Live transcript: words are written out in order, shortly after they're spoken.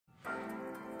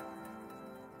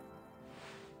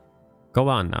Go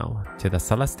on now, to the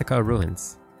Celestica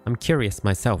ruins. I'm curious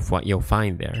myself what you'll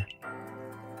find there.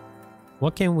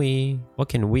 What can we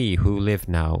who live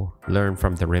now learn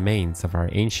from the remains of our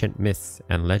ancient myths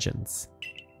and legends?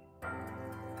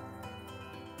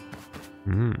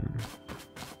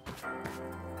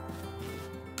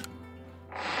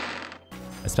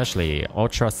 Especially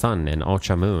Ultra Sun and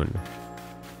Ultra Moon.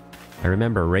 I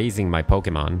remember raising my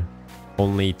Pokemon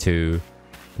only to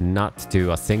not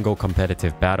do a single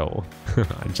competitive battle.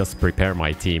 I just prepare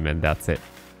my team and that's it.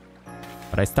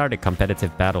 But I started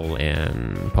competitive battle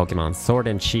in Pokemon Sword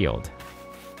and Shield.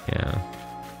 Yeah.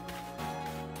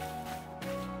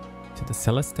 To the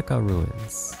Celestica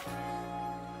ruins.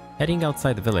 Heading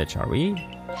outside the village, are we?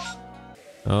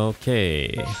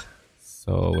 Okay.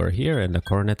 So we're here in the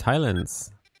Coronet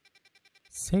Highlands.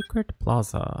 Sacred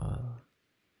Plaza.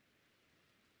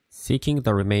 Seeking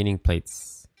the remaining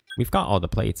plates. We've got all the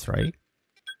plates, right?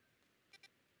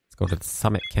 Let's go to the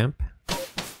summit camp.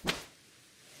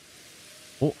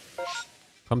 Oh,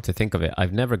 come to think of it,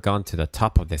 I've never gone to the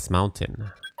top of this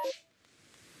mountain.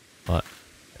 But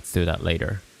let's do that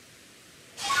later.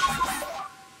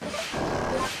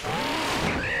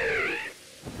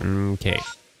 Okay.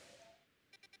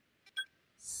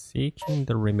 Seeking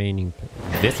the remaining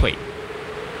plates. This way.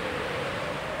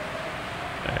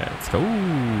 Let's go.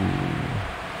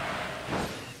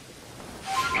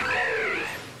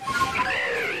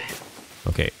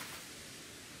 Okay.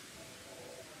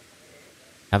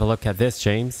 Have a look at this,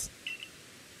 James.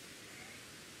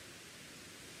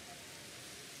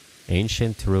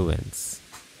 Ancient ruins.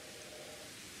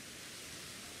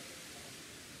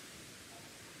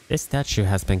 This statue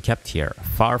has been kept here,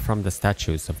 far from the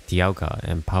statues of Dialga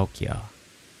and Palkia.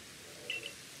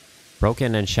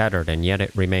 Broken and shattered, and yet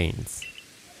it remains.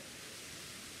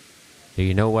 Do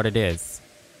you know what it is?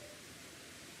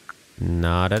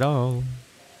 Not at all.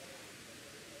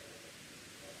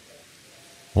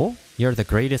 Oh, you're the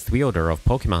greatest wielder of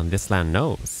Pokemon this land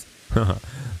knows.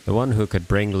 The one who could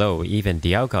bring low even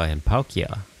Dialga and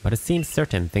Palkia, but it seems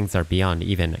certain things are beyond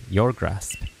even your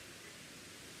grasp.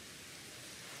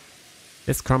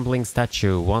 This crumbling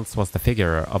statue once was the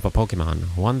figure of a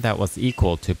Pokemon, one that was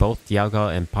equal to both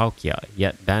Dialga and Palkia,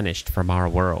 yet banished from our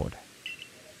world.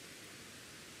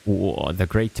 Ooh, the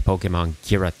great Pokemon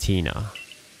Giratina.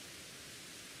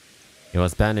 It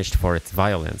was banished for its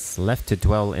violence, left to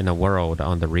dwell in a world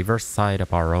on the reverse side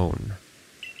of our own.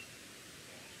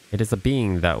 It is a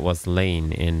being that was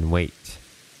lain in wait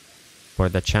for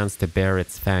the chance to bare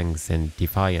its fangs in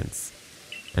defiance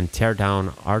and tear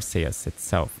down Arceus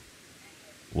itself.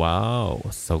 Wow,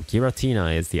 so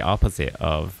Giratina is the opposite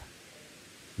of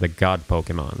the god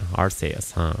Pokemon,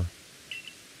 Arceus, huh?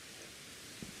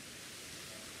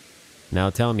 Now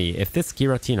tell me, if this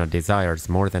Giratina desires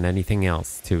more than anything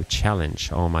else to challenge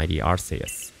Almighty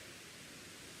Arceus,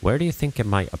 where do you think it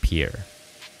might appear?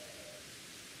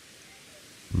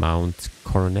 Mount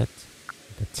Coronet,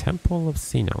 the Temple of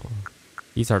Sinnoh.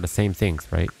 These are the same things,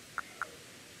 right?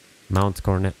 Mount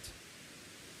Coronet.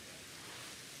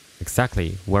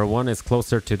 Exactly, where one is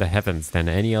closer to the heavens than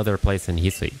any other place in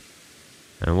Hisui,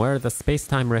 and where the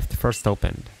space-time rift first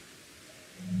opened.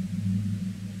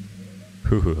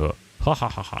 Ha ha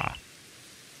ha ha.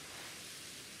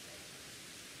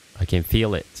 I can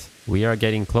feel it. We are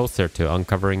getting closer to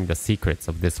uncovering the secrets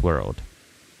of this world.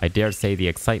 I dare say the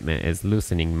excitement is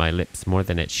loosening my lips more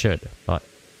than it should, but...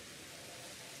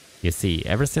 You see,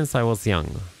 ever since I was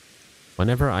young,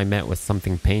 whenever I met with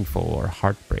something painful or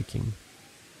heartbreaking...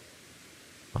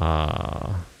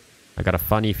 I got a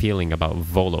funny feeling about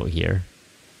Volo here.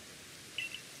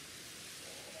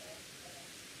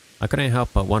 I couldn't help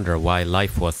but wonder why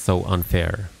life was so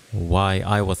unfair, why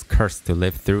I was cursed to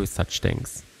live through such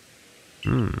things.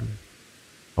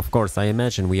 Of course, I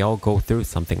imagine we all go through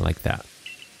something like that.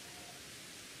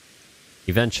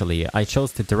 Eventually, I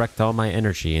chose to direct all my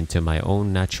energy into my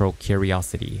own natural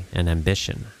curiosity and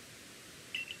ambition.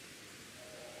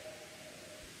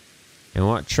 And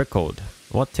what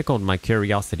tickled my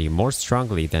curiosity more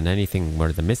strongly than anything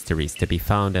were the mysteries to be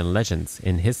found in legends,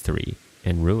 in history,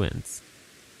 in ruins.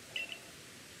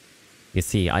 You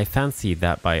see, I fancied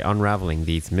that by unraveling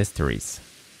these mysteries,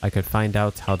 I could find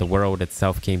out how the world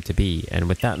itself came to be, and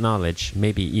with that knowledge,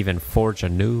 maybe even forge a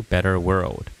new, better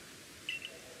world.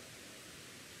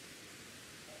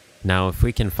 Now, if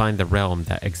we can find the realm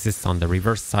that exists on the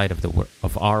reverse side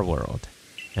of our world,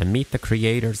 and meet the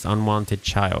Creator's unwanted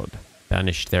child,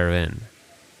 banished therein.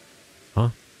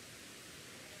 Huh?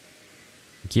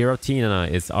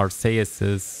 Giratina is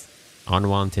Arceus's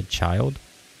unwanted child?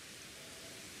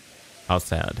 How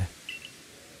sad.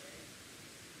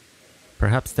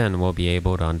 Perhaps then we'll be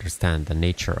able to understand the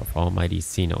nature of Almighty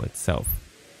Sinnoh itself.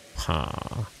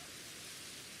 Huh.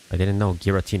 I didn't know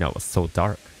Giratina was so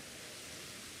dark.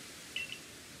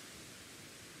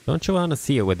 Don't you want to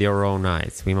see it with your own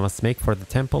eyes? We must make for the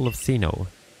Temple of Sinnoh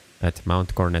at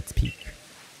Mount Cornet's peak.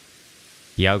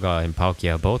 Dialga and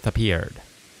Palkia both appeared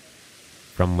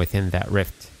from within that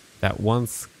rift that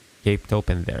once gaped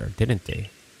open there, didn't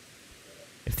they?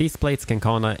 If these plates can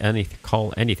call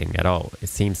anything at all, it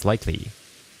seems likely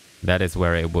that is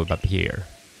where it would appear.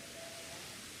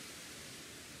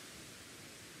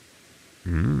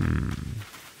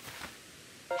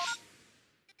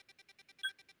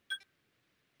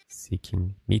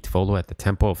 Seeking meet Volo at the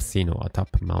Temple of Sinnoh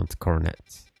atop Mount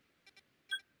Cornet.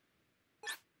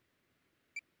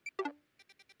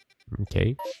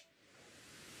 Okay.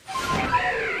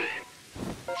 I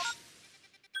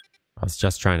was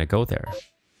just trying to go there.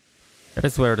 That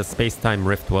is where the space-time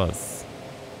rift was.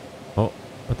 Oh,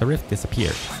 but the rift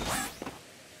disappeared.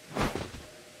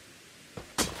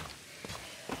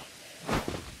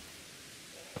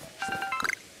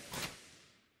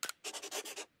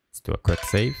 Let's do a quick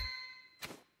save.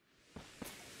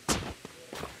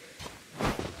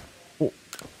 Oh,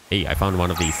 hey, I found one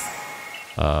of these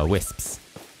wisps.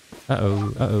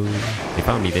 Uh-oh, uh-oh. They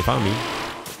found me, they found me.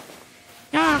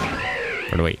 Ah!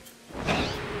 Run away.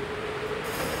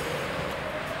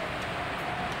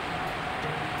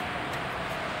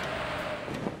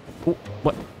 Oh,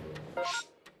 what?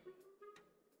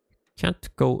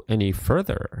 Can't go any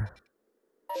further.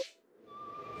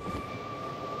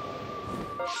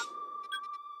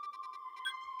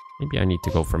 Maybe I need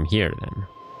to go from here then.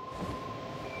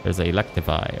 There's a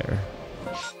Electivire.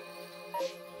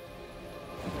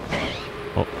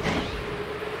 Oh.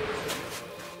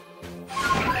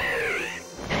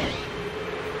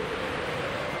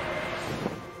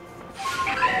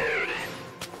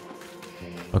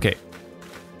 Okay.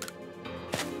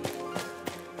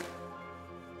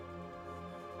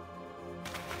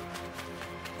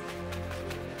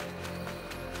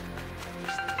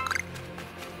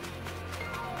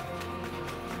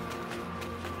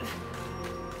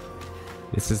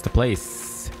 This is the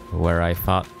place where I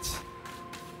fought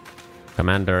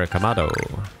Commander Kamado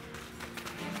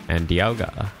and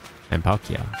Dialga and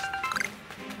Palkia.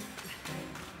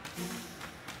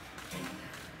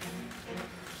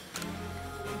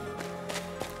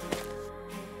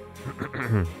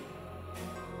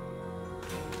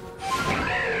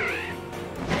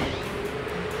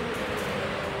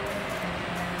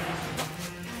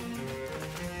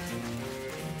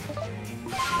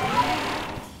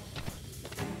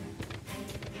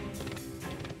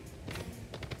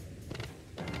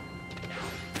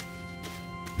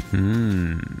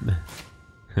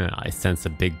 I sense a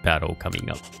big battle coming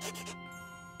up.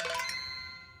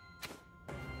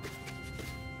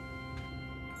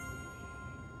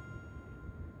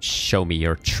 Show me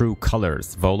your true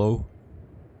colors, Volo.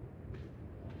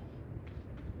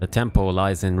 The temple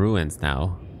lies in ruins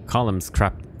now, columns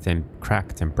cracked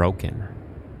and broken,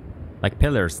 like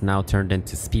pillars now turned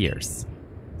into spears,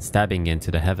 stabbing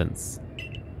into the heavens.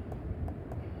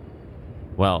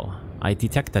 Well, I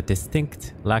detect a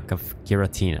distinct lack of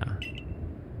Giratina.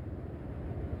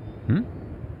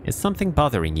 Is something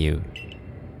bothering you?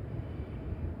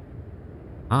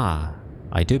 Ah,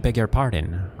 I do beg your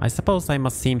pardon. I suppose I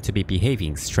must seem to be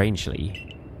behaving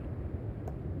strangely.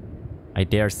 I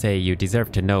dare say you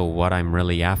deserve to know what I'm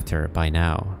really after by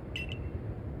now.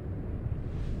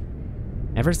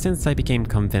 Ever since I became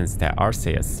convinced that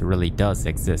Arceus really does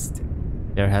exist,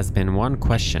 there has been one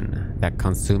question that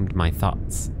consumed my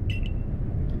thoughts.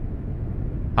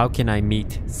 How can I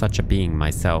meet such a being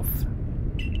myself?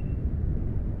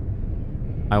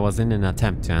 I was in an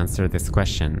attempt to answer this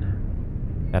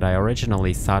question that I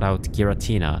originally sought out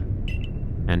Giratina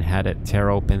and had it tear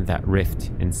open that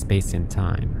rift in space and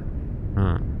time.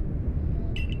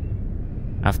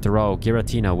 After all,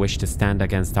 Giratina wished to stand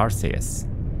against Arceus,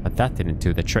 but that didn't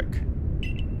do the trick.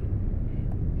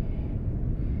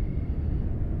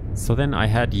 So then I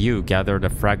had you gather the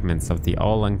fragments of the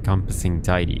all-encompassing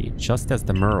deity, just as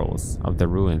the murals of the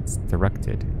ruins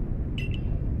directed.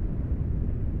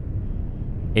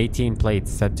 18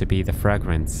 plates said to be the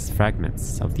fragments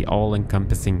of the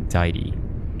all-encompassing deity.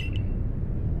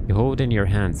 You hold in your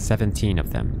hands 17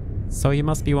 of them, so you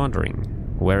must be wondering,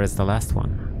 where is the last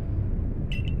one?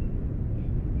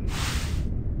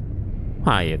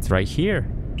 Why, it's right here.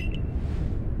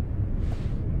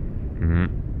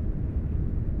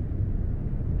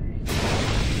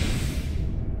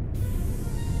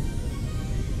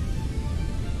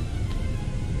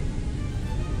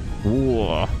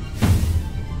 Whoa.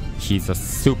 He's a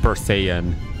Super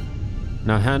Saiyan.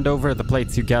 Now hand over the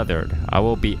plates you gathered. I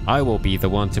will be the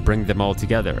one to bring them all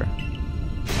together.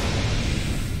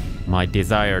 My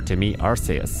desire to meet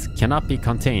Arceus cannot be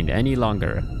contained any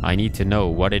longer. I need to know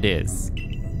what it is.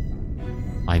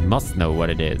 I must know what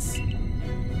it is.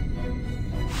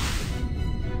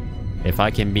 If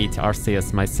I can meet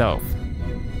Arceus myself,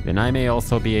 then I may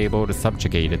also be able to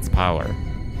subjugate its power.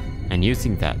 And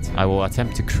using that, I will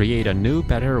attempt to create a new,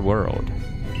 better world.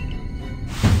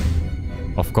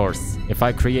 Of course, if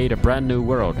I create a brand new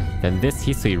world, then this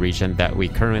Hisui region that we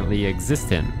currently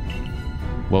exist in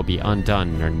will be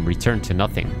undone and return to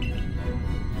nothing.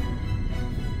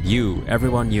 You,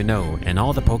 everyone you know, and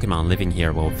all the Pokemon living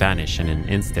here will vanish in an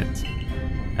instant,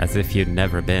 as if you'd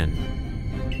never been.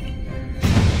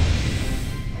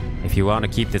 If you want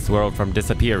to keep this world from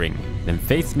disappearing, then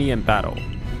face me in battle.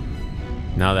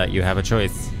 Now that you have a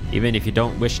choice, even if you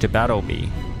don't wish to battle me,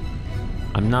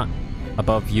 I'm not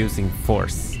above using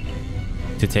force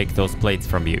to take those plates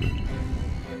from you.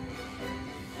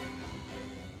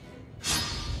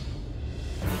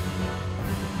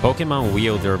 Pokemon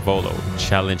wielder Volo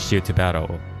challenged you to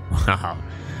battle.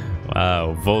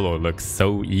 Wow, Volo looks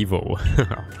so evil.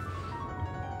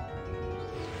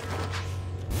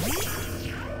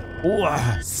 Ooh,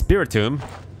 Spiritomb.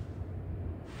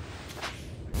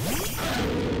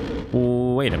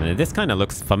 Wait a minute, this kind of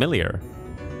looks familiar.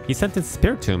 He sent in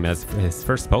Spiritomb as his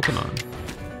first Pokemon.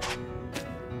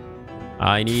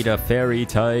 I need a Fairy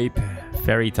type.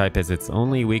 Fairy type is its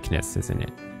only weakness, isn't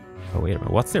it? Oh, wait a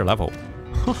minute, what's their level?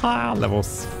 Haha, level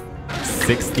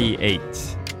 68.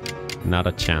 Not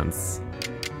a chance.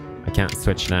 I can't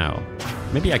switch now.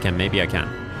 Maybe I can, maybe I can.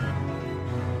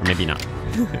 Or maybe not.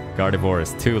 Gardevoir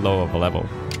is too low of a level.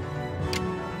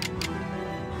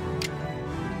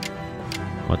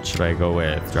 What should I go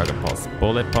with? Dragon Pulse.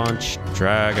 Bullet Punch,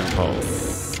 Dragon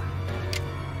Pulse.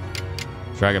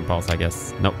 Dragon Pulse, I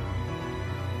guess. Nope.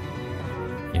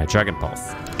 Yeah, Dragon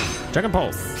Pulse. Dragon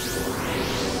Pulse!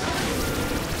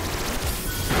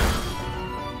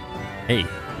 Hey,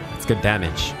 it's good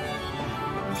damage.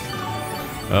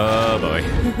 Oh boy.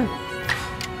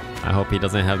 I hope he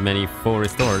doesn't have many full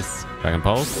restores. Dragon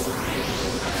Pulse.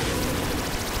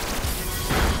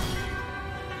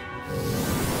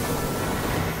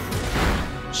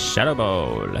 Shadow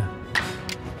Ball.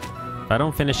 If I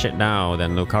don't finish it now,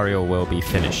 then Lucario will be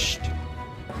finished.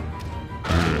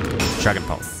 Dragon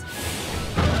Pulse.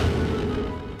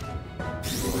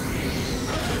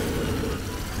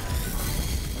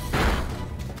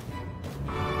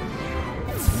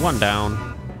 One down.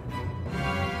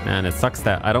 And it sucks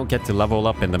that I don't get to level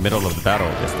up in the middle of the battle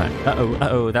this time. Uh-oh,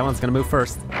 uh-oh, that one's gonna move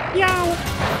first. Yow!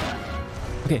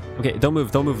 Okay, okay, don't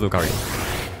move, Lucario.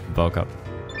 Bulk up.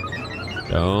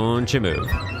 Don't you move.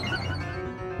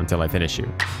 Until I finish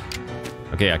you.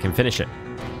 Okay, I can finish it.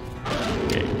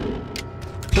 Okay.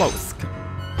 Close.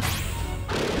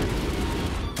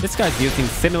 This guy's using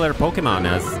similar Pokemon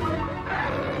as...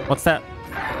 What's that?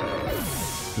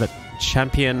 The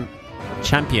Champion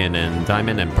in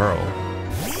Diamond and Pearl.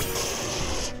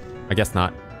 I guess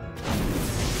not.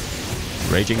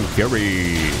 Raging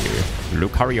Fury.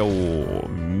 Lucario,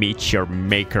 meet your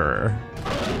maker.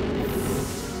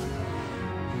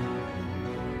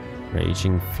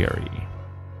 Raging Fury.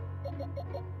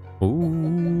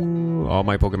 Ooh, all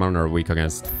my Pokemon are weak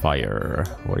against fire.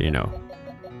 What do you know?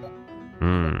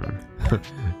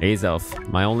 Azelf,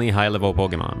 my only high-level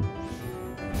Pokemon.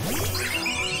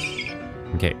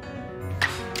 Okay.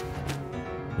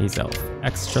 Azelf,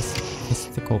 extra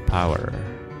mystical power.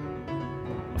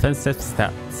 Offensive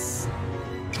stats.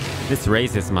 This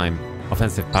raises my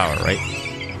offensive power, right?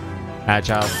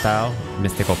 Agile style,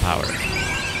 mystical power.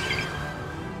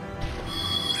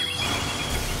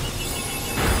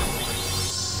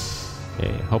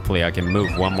 Okay, hopefully I can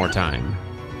move one more time.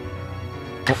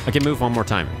 Oh, I can move one more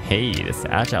time. Hey, this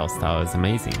agile style is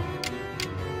amazing.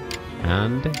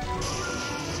 And... yeah,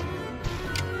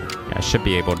 I should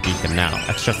be able to beat them now.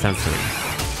 Extra sensory.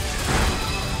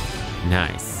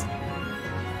 Nice.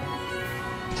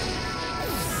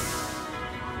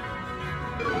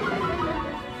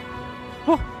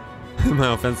 Oh,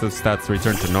 my offensive stats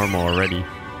returned to normal already.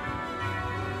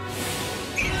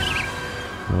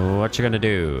 What you gonna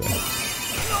do?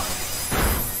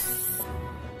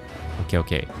 Okay,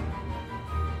 okay.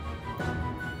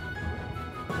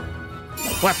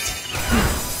 What?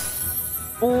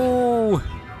 Oh!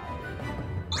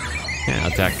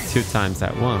 Can't attack 2 times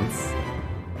at once.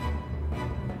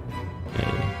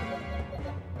 Okay.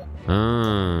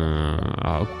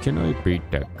 How can I beat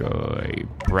that guy?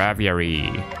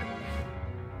 Braviary.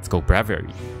 Let's go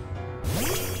Braviary.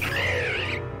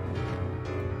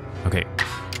 Okay.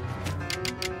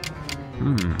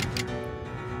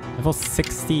 Level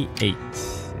 68.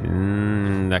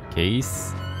 In that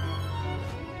case...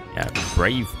 yeah,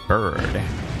 Brave Bird.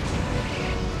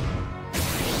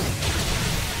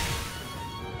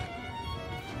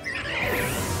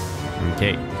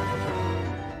 Okay.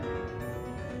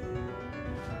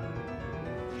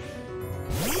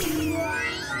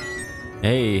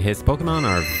 Hey, his Pokemon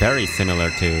are very similar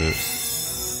to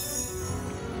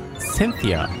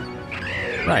Cynthia.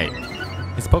 Right.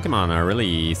 His Pokemon are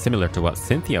really similar to what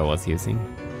Cynthia was using.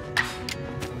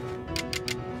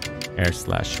 Air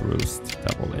Slash, Roost,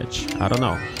 Double Edge. I don't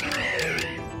know.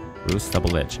 Roost,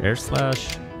 Double Edge, Air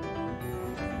Slash.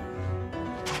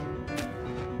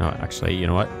 No, actually, you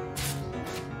know what?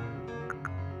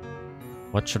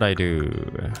 What should I do?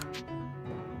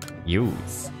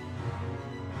 Use.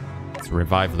 Let's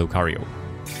revive Lucario.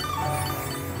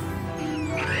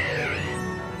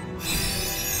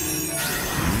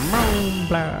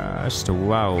 Moonblast!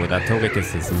 Wow, that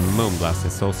Togekiss' Moonblast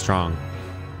is so strong.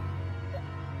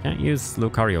 Can't use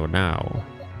Lucario now.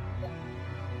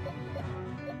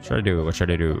 What should I do? What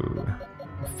should I do?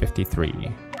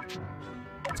 53.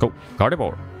 Let's go.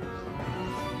 Gardevoir.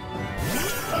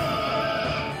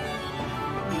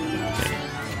 Okay.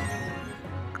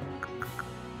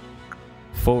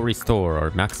 Full Restore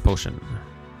or Max Potion.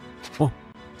 Oh.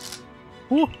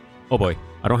 Oh. Oh boy.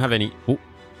 I don't have any. Oh.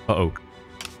 Uh-oh.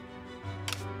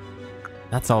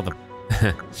 That's all the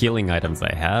healing items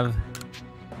I have.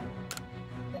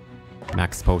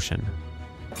 Max Potion.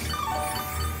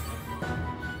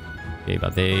 Okay,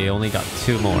 but they only got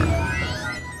 2 more.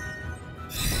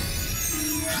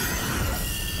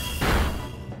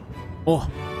 Oh!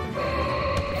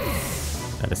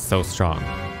 That is so strong.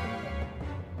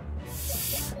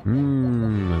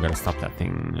 I gotta stop that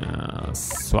thing.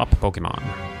 Swap Pokemon.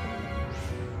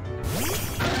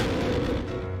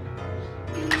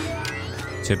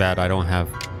 Too bad I don't have,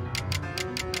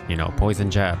 you know, Poison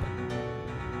Jab.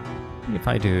 If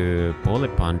I do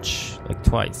Bullet Punch like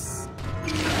twice.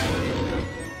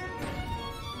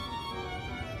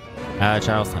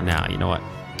 Agile, nah, you know what?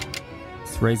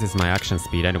 This raises my action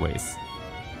speed anyways.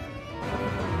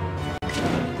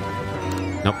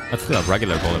 Nope, let's do a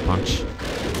regular Bullet Punch.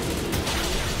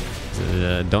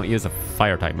 Don't use a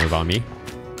Fire type move on me.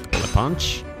 Bullet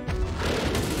Punch.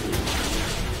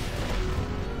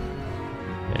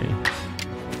 Okay.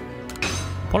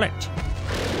 Bullet.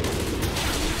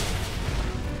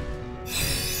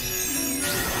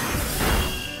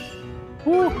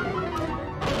 Woo.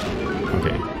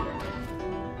 Okay.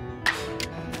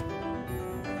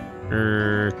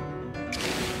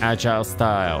 Agile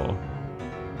style.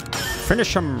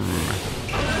 Finish him.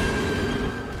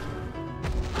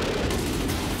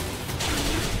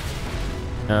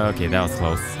 Okay, that was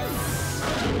close.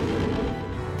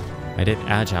 I did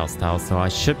agile style, so I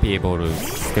should be able to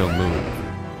still move.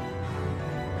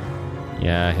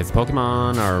 Yeah, his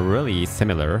Pokemon are really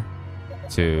similar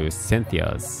to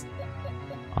Cynthia's.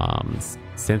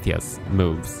 Cynthia's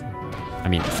moves. I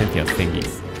mean, Cynthia's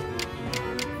thingies.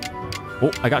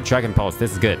 Oh, I got Dragon Pulse.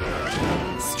 This is good.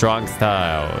 Strong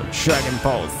style. Dragon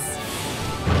Pulse.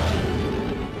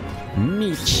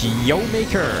 Meteor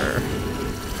Maker.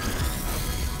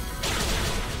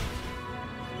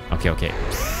 Okay, okay.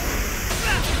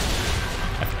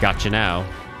 I've got you now.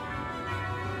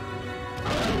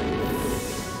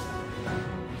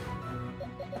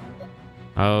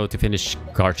 Oh, to finish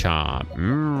Garchomp.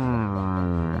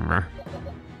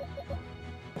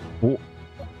 Oh,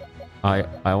 I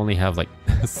only have like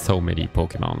so many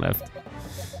Pokemon left.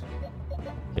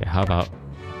 Okay, how about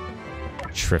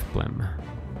Drifblim?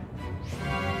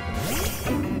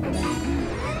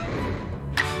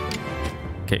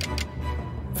 Okay,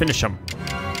 finish him.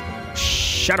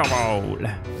 Shadow Ball.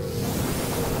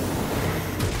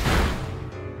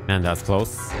 And that's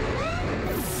close.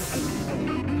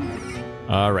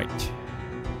 All right.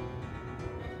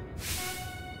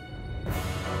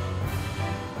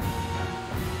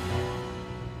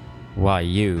 Why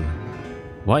you?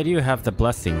 Why do you have the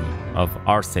blessing of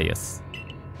Arceus?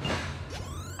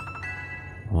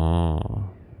 Oh.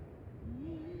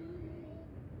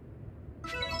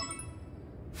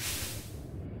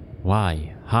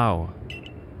 Why? How?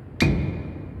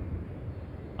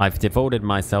 I've devoted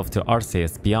myself to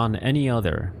Arceus beyond any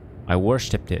other. I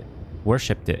worshipped it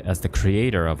as the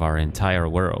creator of our entire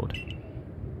world.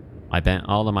 I bent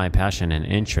all of my passion and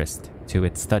interest to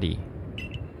its study.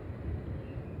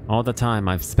 All the time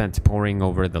I've spent poring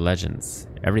over the legends,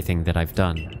 everything that I've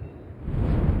done.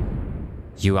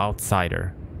 You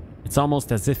outsider. It's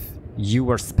almost as if you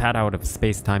were spat out of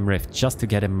space-time rift just to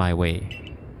get in my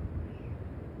way.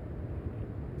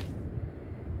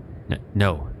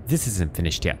 No, this isn't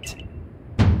finished yet.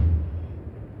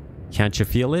 Can't you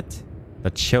feel it?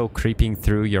 The chill creeping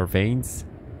through your veins?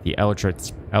 The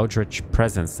eldritch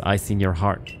presence icing your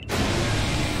heart.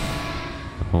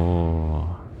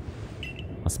 Oh,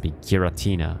 must be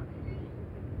Giratina.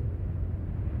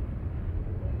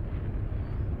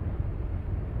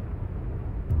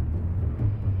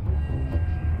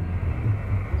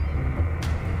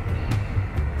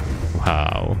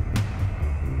 Wow.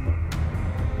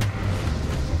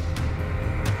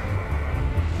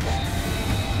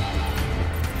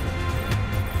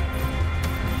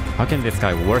 How can this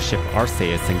guy worship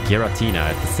Arceus and Giratina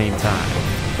at the same time?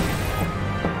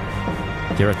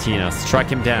 Giratina, strike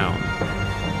him down.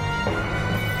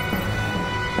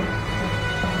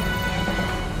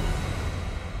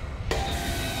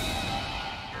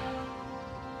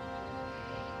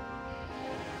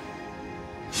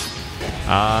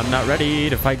 I'm not ready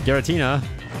to fight Giratina.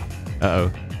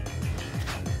 Uh-oh.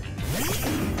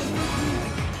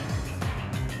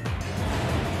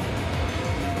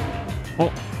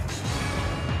 Oh.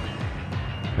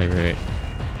 Wait.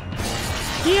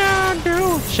 Yeah,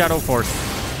 no. Shadow Force.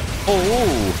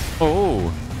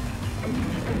 Oh.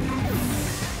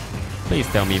 Please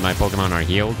tell me my Pokemon are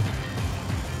healed.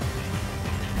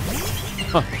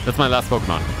 Oh, that's my last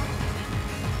Pokemon.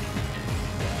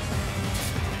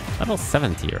 Level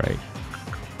 70, right?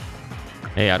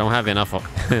 Hey, I don't have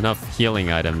enough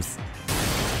healing items.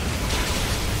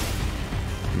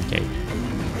 Okay.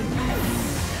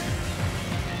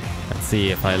 Let's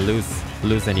see if I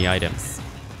lose any items.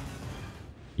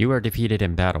 You were defeated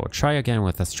in battle. Try again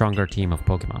with a stronger team of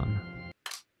Pokemon.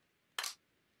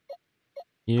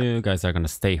 You guys are gonna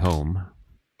stay home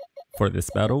for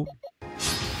this battle.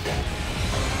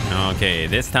 Okay,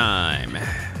 this time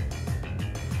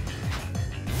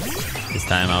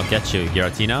I'll get you,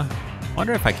 Giratina.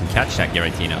 Wonder if I can catch that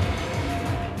Giratina.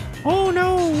 Oh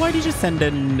no, why did you send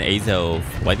in Azelf?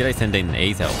 Why did I send in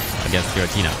Azelf against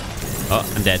Giratina? Oh,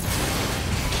 I'm dead.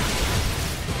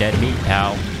 Dead meat,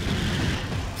 pal.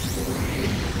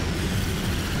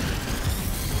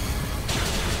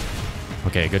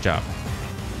 Okay, good job.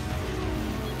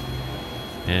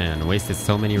 And wasted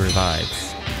so many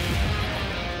revives.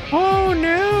 Oh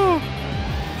no!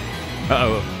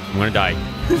 Uh-oh, I'm gonna die.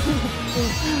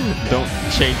 Don't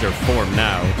change your form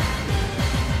now.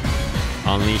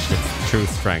 Unleash its true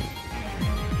strength.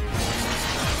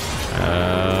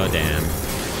 Oh, damn.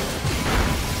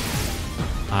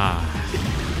 Ah.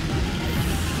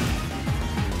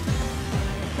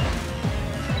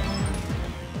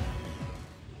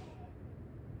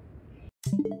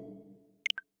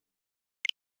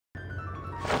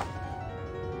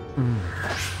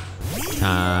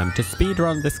 Time to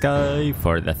speedrun this guy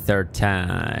for the 3rd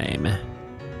time.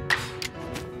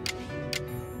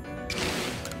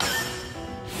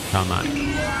 Come on.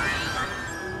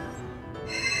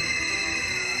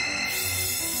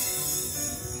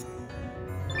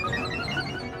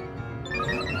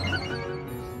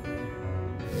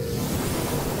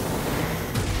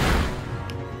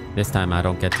 This time I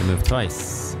don't get to move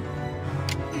twice.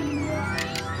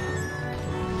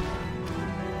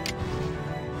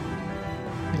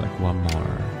 Like one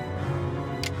more.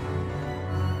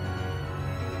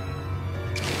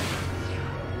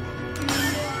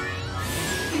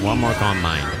 One more Calm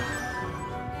Mind.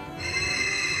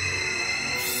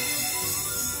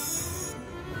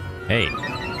 Hey,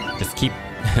 just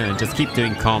keep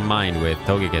doing Calm Mind with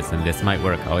Togekiss and this might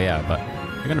work. Oh yeah, but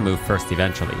you're gonna move first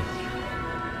eventually.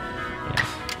 Yeah.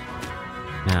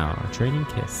 Now, Draining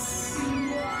Kiss.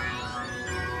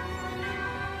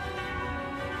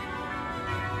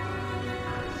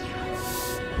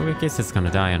 Togekiss is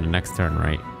gonna die on the next turn,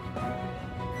 right?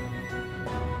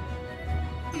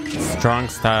 Strong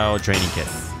Style Draining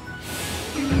Kiss.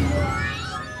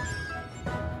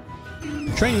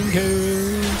 Draining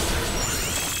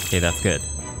Kiss! Okay, that's good.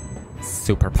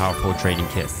 Super powerful Draining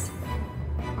Kiss.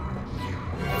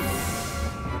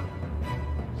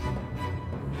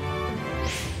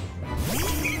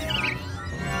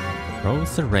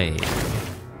 Roserade.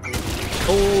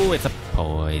 Oh, it's a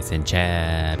Poison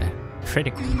Jab.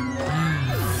 Critical.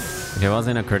 If it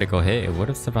wasn't a critical hit, it would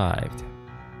have survived.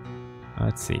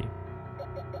 Let's see.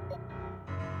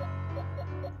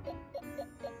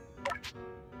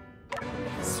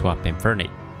 Swap Infernape.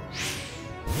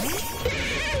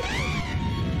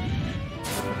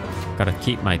 Gotta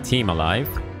keep my team alive.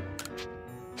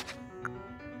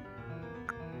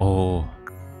 Oh,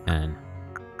 man.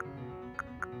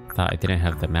 Thought I didn't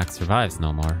have the max revives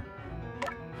no more.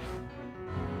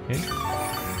 Okay.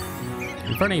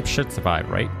 Infernape should survive,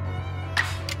 right?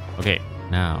 Okay,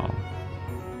 now.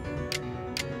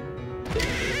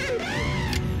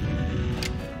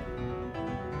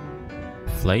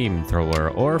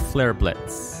 Flamethrower or Flare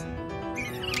Blitz.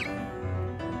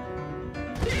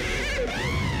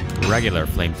 Regular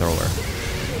Flamethrower.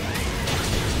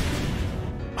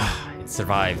 It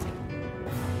survived.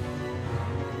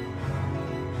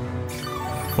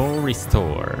 Full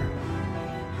Restore.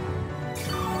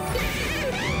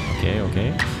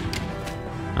 Okay.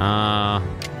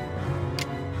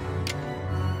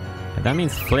 That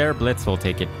means Flare Blitz will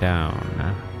take it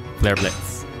down. Flare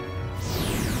Blitz.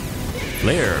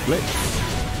 Flare Blitz.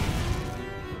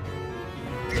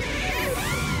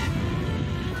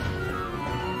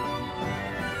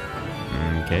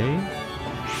 Okay.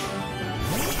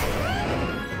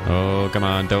 Oh, come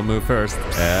on, don't move first.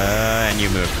 And you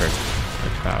move first.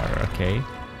 With power, okay.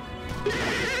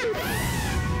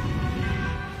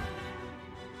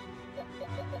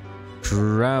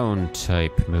 Ground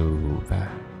type move.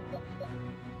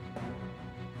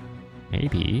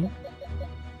 Maybe.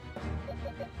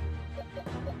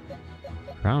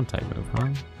 Ground type move, huh?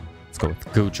 Let's go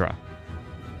with Gudra.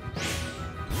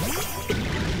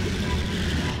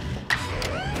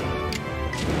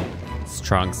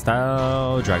 Strong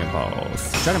style, Dragon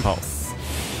Pulse. Dragon Pulse.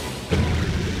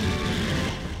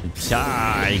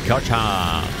 Chai,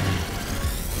 gotcha.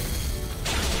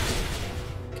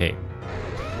 Okay.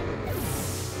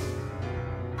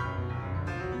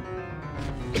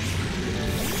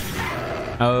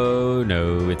 Oh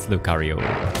no, it's Lucario.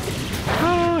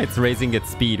 Ah, it's raising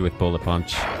its speed with Bullet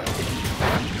Punch.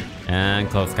 And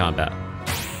close combat.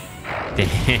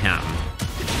 Damn.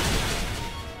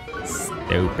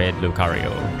 Stupid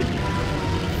Lucario.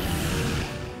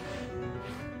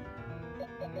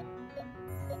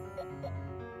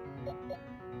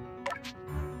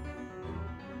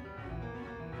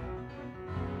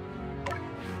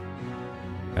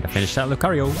 Gotta finish that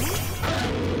Lucario.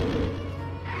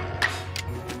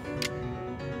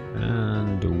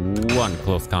 And one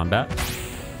close combat.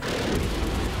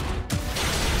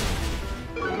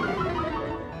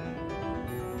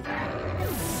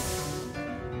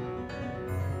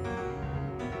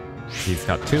 He's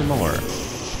got two more.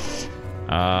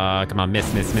 Come on,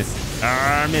 miss. Miss.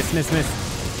 And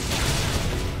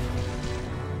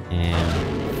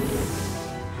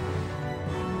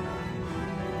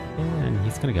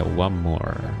he's gonna get one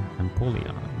more.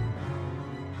 Empoleon.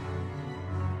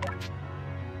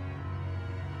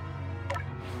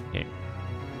 Okay.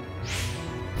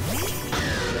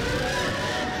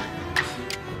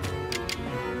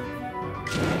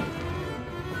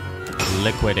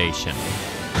 Liquidation.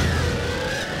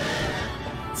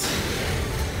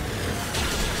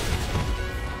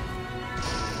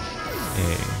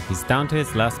 He's down to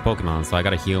his last Pokemon, so I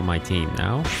gotta heal my team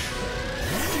now.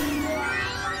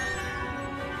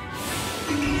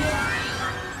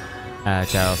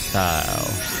 Agile style.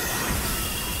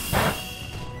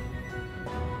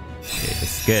 Okay,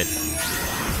 this is good.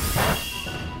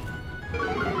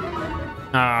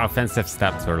 Ah, offensive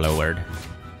stats were lowered.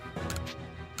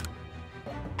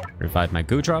 Revive my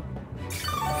Goodrop.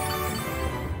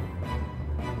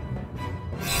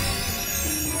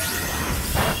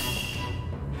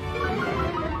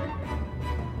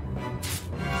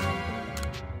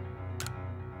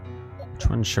 Which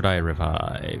one should I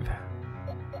revive?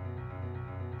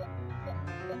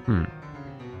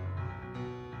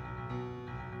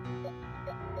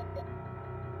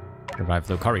 Revive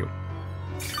Lucario.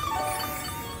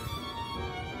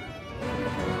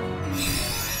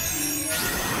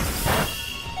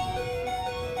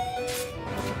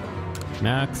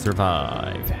 Max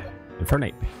revive.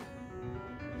 Infernape.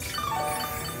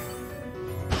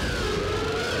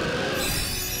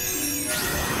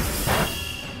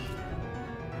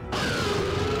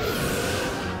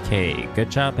 Okay, good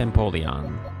job,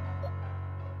 Empoleon.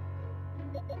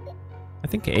 I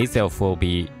think Azelf will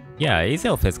be... Yeah,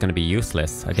 Azelf is going to be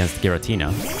useless against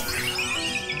Giratina.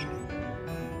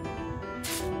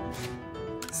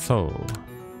 So...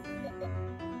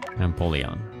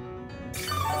 Empoleon.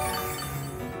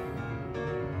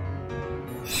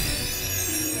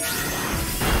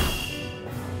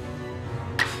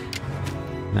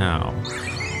 Now...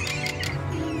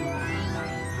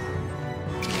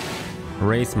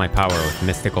 raise my power with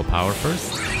Mystical Power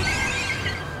first.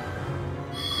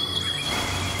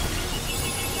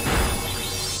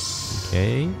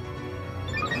 Okay.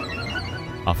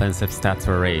 Offensive stats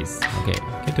were raised. Okay,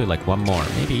 I can do like one more,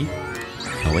 maybe.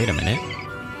 Oh, wait a minute.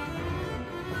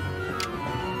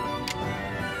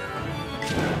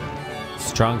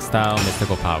 Strong style,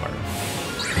 Mystical Power.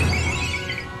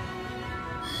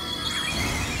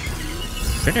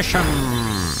 Finish him!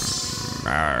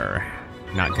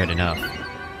 Not good enough.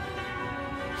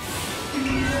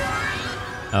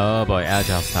 Oh boy,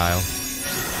 Agile style.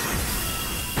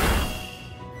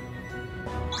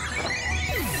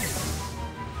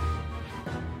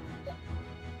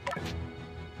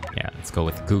 let's go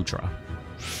with Gudra.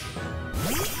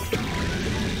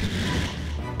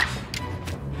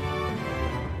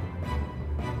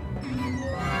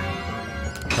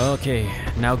 Okay,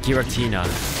 now Giratina.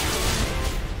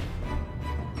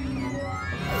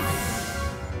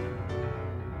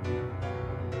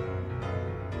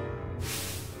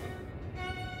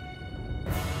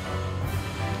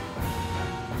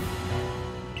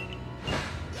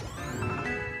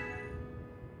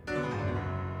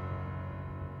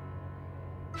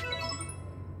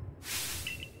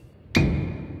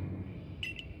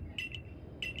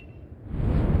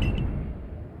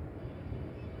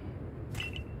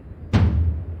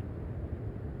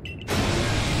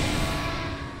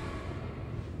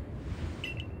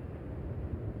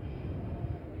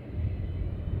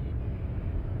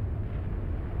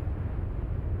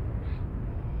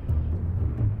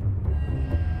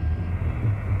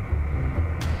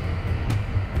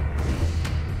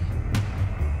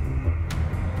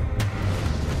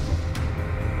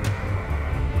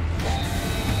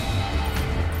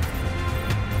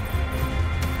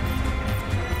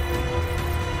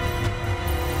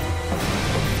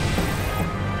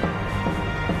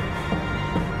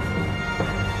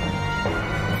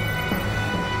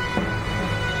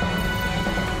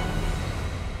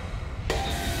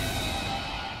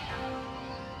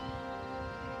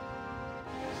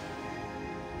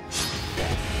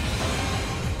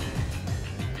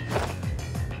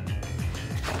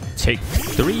 Take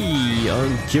 3 on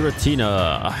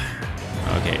Giratina.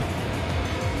 Okay.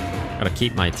 Gotta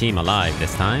keep my team alive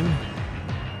this time.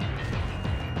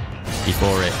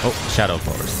 Before it... Oh, Shadow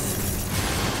Force.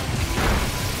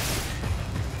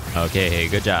 Okay,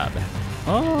 good job.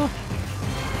 Oh,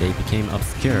 they became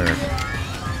obscured.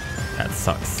 That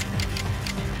sucks.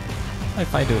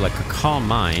 If I do like a Calm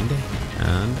Mind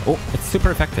and... Oh, it's super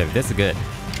effective. This is good.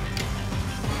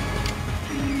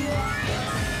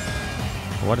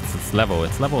 What is its level?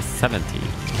 It's level 70.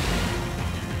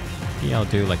 Maybe I'll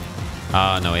do like...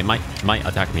 no, it might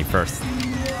attack me first.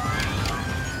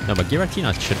 No, but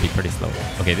Giratina should be pretty slow.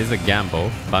 Okay, this is a gamble,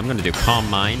 but I'm gonna do Calm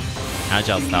Mind,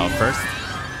 Agile Style first.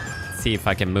 See if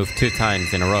I can move 2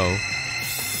 times in a row.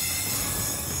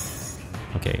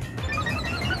 Okay.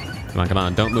 Come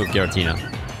on, don't move, Giratina.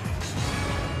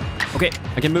 Okay,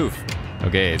 I can move.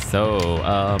 Okay, so,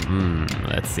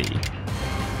 let's see.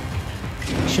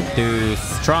 Should do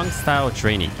Strong Style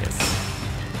Draining Kiss.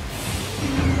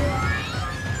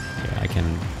 Yeah, I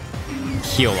can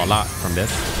heal a lot from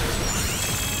this.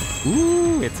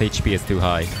 Ooh, its HP is too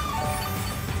high.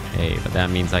 Hey, but that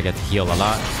means I get to heal a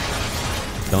lot.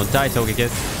 Don't die,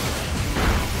 Togekiss.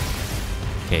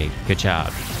 Okay, good job.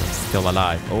 I'm still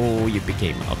alive. Oh, you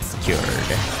became obscured.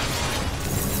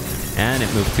 And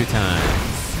it moved 2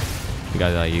 times.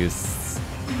 Because I used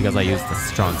the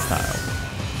Strong Style.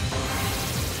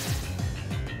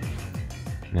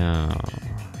 No.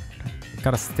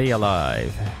 Gotta stay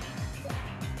alive.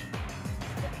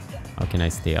 How can I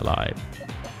stay alive?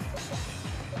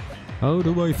 How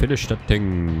do I finish that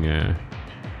thing?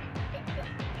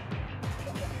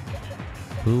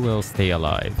 Who will stay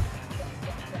alive?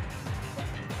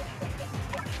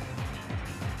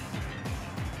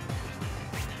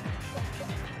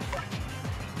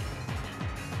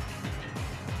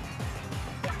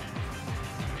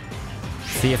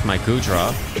 See if my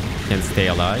Gudra can stay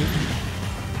alive.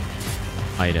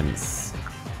 Items.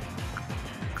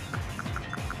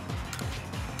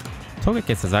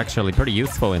 Togekiss is actually pretty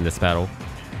useful in this battle.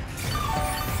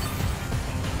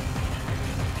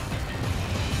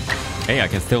 Hey, I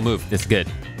can still move. This is good.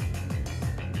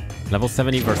 Level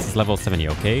 70 versus level 70,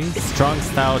 okay? Strong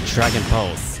Style Dragon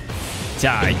Pulse.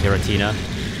 Die, Giratina.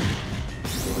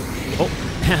 Oh,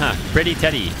 haha, Pretty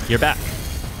Teddy, you're back.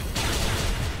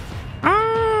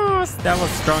 That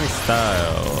was Strong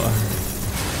Style.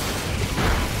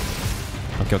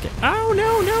 Okay. Ow,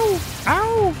 no.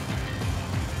 Ow.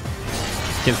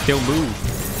 Can still move.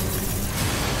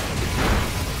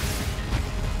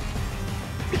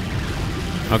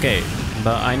 Okay,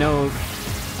 but I know...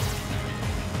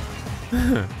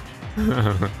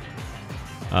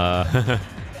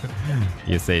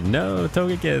 you say no,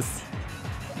 Togekiss.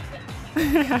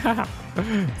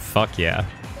 Fuck yeah.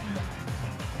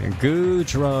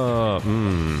 Gudra.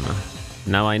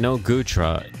 Now I know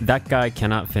Gudra. That guy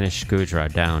cannot finish Gudra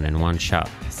down in one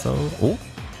shot. So, oh.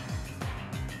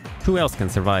 Who else can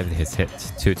survive his hit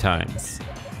 2 times?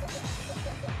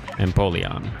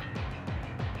 Empoleon.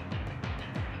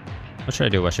 What should I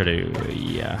do?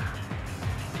 Yeah.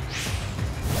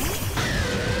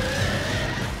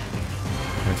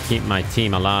 I'll keep my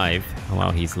team alive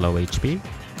while he's low HP.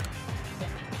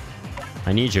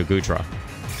 I need you, Gudra.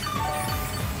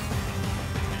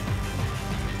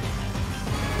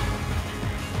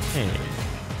 Okay.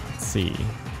 Let's see.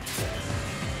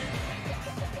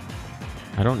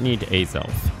 I don't need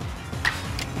Azelf.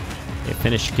 Okay,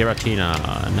 finish Giratina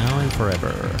now and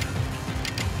forever.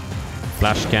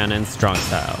 Flash Cannon, Strong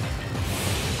Style.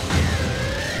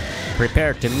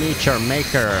 Prepare to meet your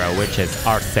maker, which is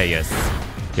Arceus,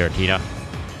 Giratina.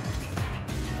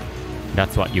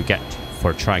 That's what you get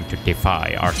for trying to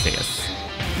defy Arceus.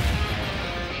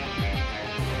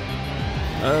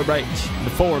 Right, the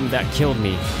form that killed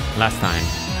me last time.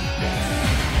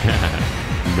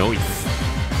 Nice.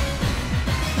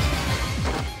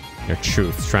 Your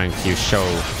true strength you show.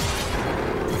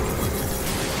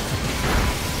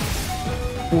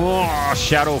 Whoa,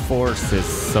 Shadow Force is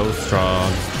so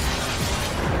strong.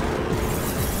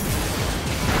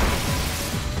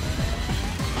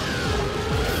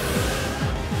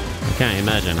 I can't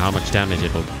imagine how much damage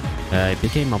it will. It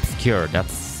became obscure.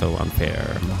 That's so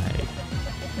unfair.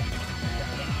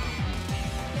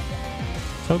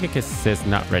 Togekiss is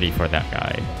not ready for that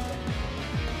guy.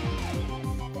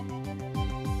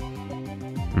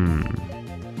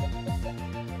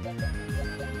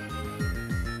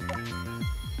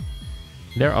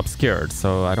 They're obscured,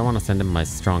 so I don't want to send him my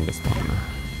strongest one.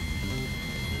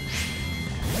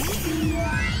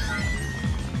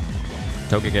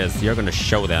 Togekiss, you're gonna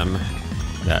show them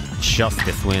that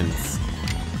justice wins.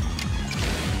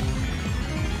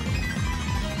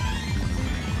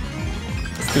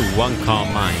 Let's do one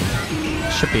Calm Mind.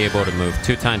 Should be able to move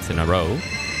 2 times in a row.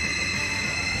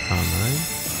 Calm Mind.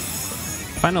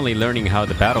 Finally learning how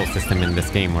the battle system in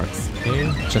this game works. Okay,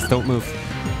 just don't move.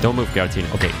 Don't move, Giratina.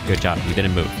 Okay, good job. You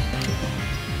didn't move.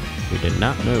 You did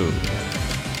not move.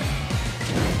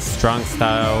 Strong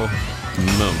Style.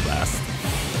 Moonblast.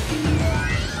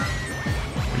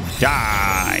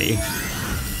 Die!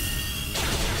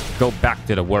 Go back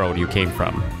to the world you came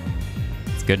from.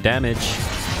 It's good damage.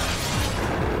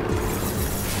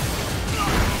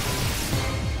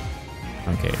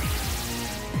 Okay.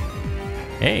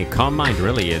 Hey, Calm Mind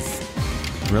really is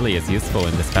useful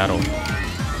in this battle.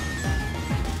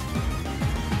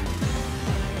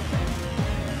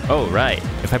 Oh, right.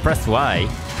 If I press Y...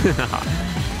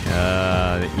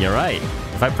 you're right.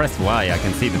 If I press Y, I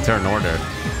can see the turn order.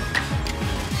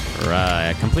 Right,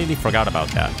 I completely forgot about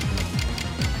that.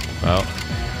 Well,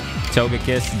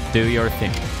 Togekiss, do your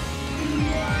thing.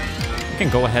 You can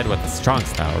go ahead with the Strong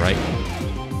Style, right?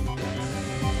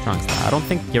 Strong Style. I don't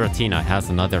think Giratina has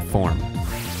another form.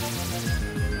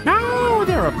 No,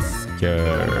 they're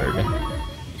obscured.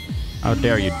 How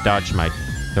dare you dodge my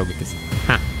Togekiss.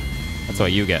 Ha! That's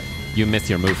what you get. You miss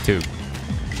your move too.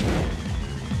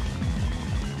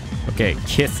 Okay,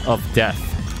 Kiss of Death,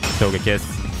 Togekiss.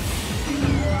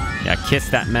 Yeah, kiss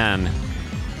that man.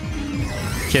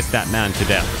 Kiss that man to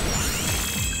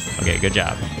death. Okay, good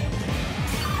job.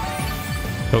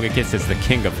 Togekiss is the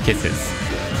king of kisses.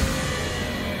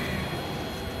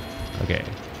 Okay.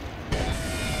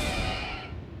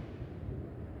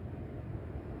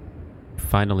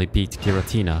 Finally beat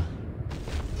Giratina.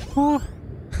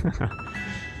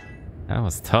 That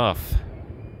was tough.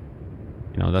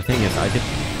 You know, the thing is, I did...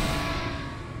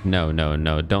 No,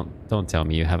 don't tell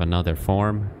me you have another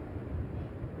form.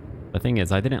 The thing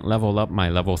is, I didn't level up my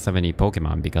level 70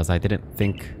 Pokemon because I didn't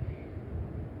think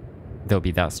they'll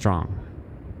be that strong.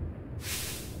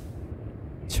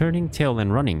 Turning tail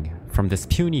and running from this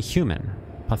puny human.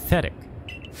 Pathetic.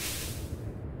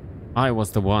 I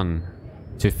was the one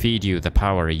to feed you the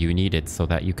power you needed so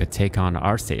that you could take on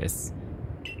Arceus.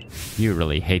 You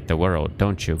really hate the world,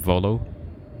 don't you, Volo?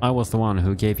 I was the one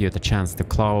who gave you the chance to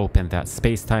claw open that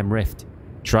space-time rift,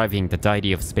 driving the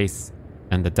deity of space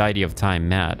and the deity of time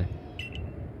mad,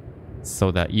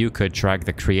 so that you could drag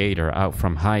the creator out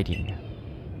from hiding.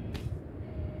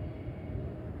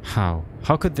 How?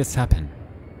 How could this happen?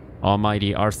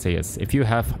 Almighty Arceus, if you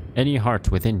have any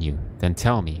heart within you, then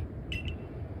tell me.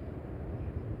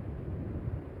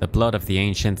 The blood of the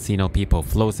ancient Sinnoh people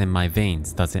flows in my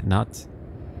veins, does it not?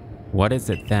 What is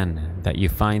it then that you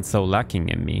find so lacking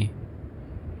in me?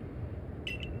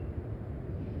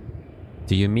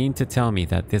 Do you mean to tell me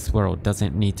that this world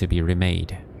doesn't need to be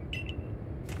remade?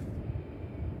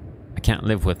 I can't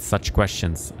live with such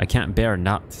questions. I can't bear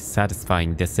not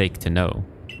satisfying this ache to know.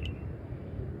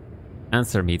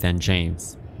 Answer me then,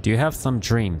 James. Do you have some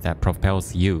dream that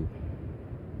propels you,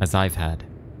 as I've had?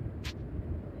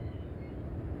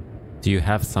 Do you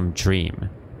have some dream?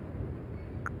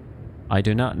 I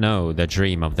do not know the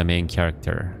dream of the main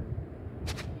character.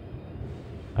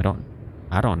 I don't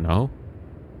know.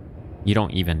 You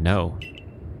don't even know.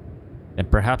 Then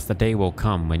perhaps the day will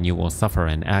come when you will suffer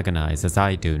and agonize as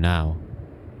I do now.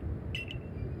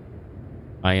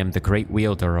 I am the great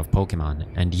wielder of Pokemon,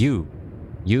 and you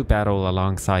battle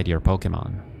alongside your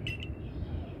Pokemon.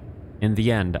 In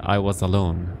the end, I was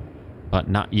alone, but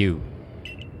not you.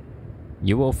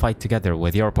 You will fight together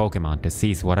with your Pokemon to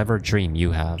seize whatever dream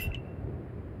you have.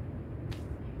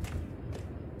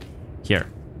 Here,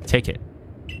 take it.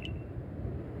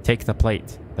 Take the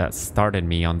plate that started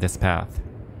me on this path.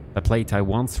 The plate I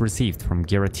once received from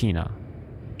Giratina.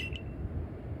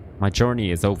 My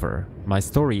journey is over. My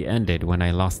story ended when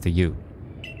I lost to you.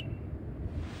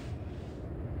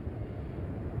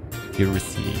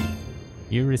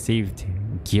 You received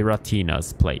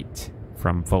Giratina's plate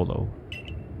from Volo.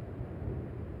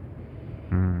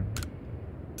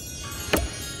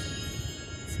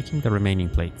 Seeking the remaining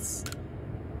plates.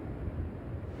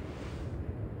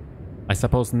 I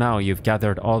suppose now you've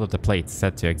gathered all of the plates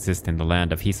said to exist in the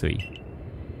land of Hisui.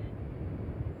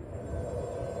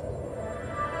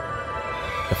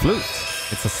 The flute!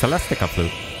 It's a Celestica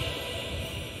flute.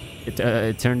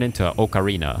 It turned into an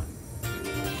ocarina.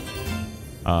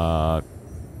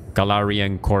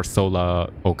 Galarian Corsola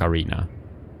ocarina.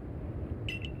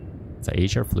 It's an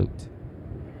Azure flute.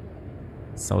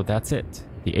 So that's it.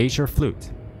 The Azure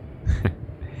flute.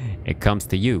 It comes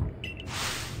to you.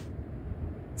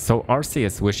 So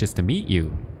Arceus wishes to meet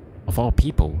you. Of all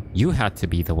people, you had to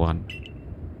be the one.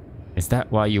 Is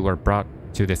that why you were brought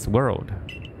to this world?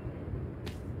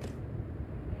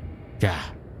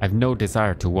 Gah, I've no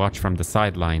desire to watch from the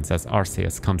sidelines as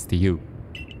Arceus comes to you.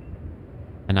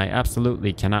 And I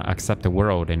absolutely cannot accept a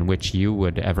world in which you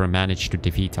would ever manage to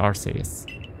defeat Arceus.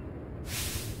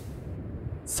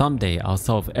 Someday I'll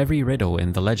solve every riddle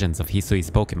in the legends of Hisui's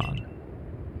Pokemon.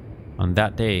 On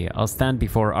that day, I'll stand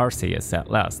before Arceus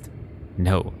at last.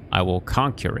 No, I will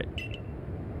conquer it.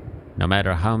 No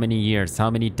matter how many years, how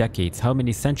many decades, how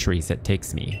many centuries it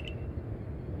takes me.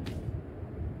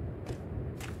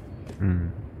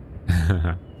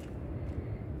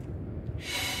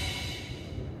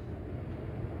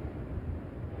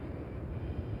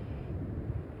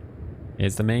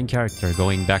 Is the main character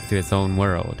going back to his own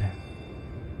world?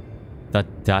 The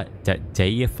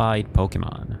deified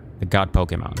Pokemon. The god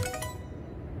Pokemon.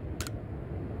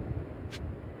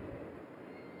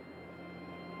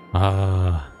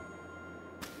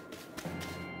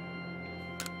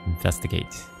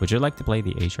 Investigate. Would you like to play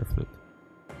the Azure flute?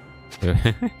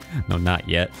 No, not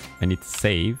yet. I need to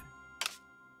save.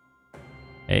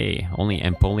 Hey, only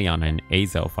Empoleon and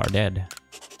Azelf are dead.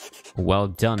 Well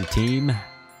done, team.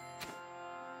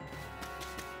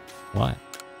 What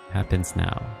happens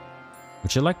now?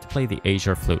 Would you like to play the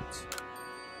Azure flute?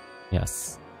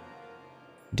 Yes.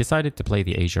 You decided to play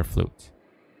the Azure flute.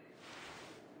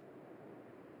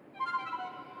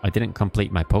 I didn't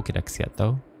complete my Pokédex yet,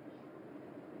 though.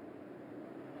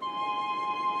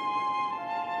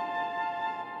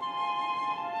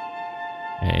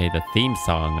 Hey, the theme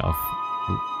song of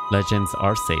Legends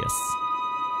Arceus.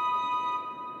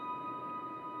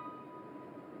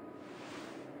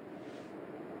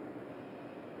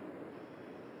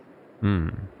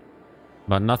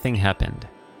 But nothing happened.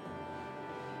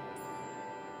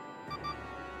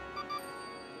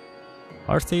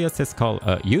 Arceus is called...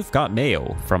 you've got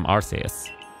mail from Arceus.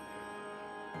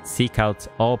 Seek out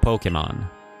all Pokemon.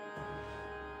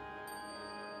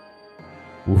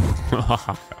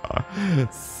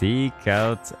 Seek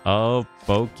out all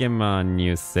Pokemon,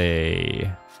 you say.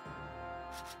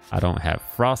 I don't have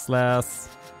Frostlass.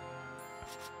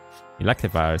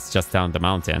 Electivire is just down the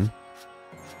mountain.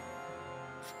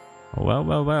 Well,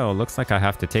 well, well. Looks like I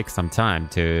have to take some time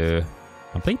to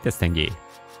complete this thingy.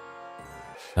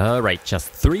 Alright, just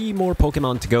 3 more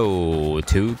Pokemon to go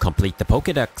to complete the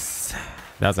Pokédex.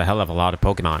 That was a hell of a lot of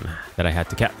Pokemon that I had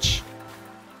to catch.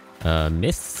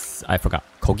 I forgot.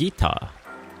 Kogita.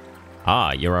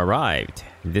 Ah, you're arrived.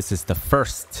 This is the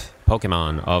first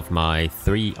Pokemon of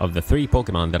the 3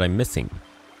 Pokemon that I'm missing.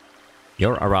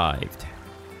 You're arrived.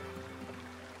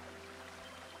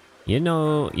 You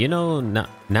know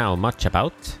now much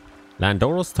about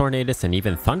Landorus, Tornadus, and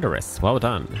even Thundurus. Well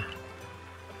done.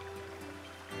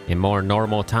 In more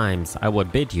normal times, I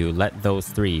would bid you let those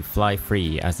 3 fly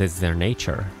free as is their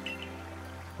nature.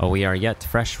 But we are yet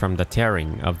fresh from the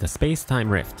tearing of the space-time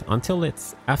rift until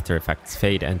its after effects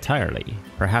fade entirely.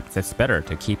 Perhaps it's better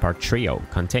to keep our trio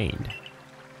contained.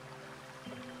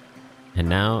 And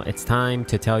now it's time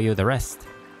to tell you the rest.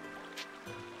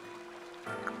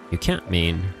 You can't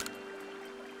mean...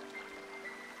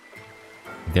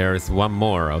 There's one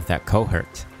more of that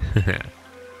cohort.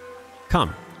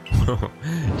 Come.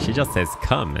 She just says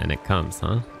come and it comes,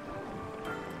 huh?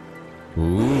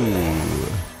 Ooh.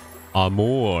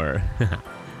 Amor.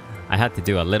 I had to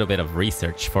do a little bit of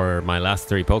research for my last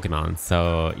 3 Pokemon.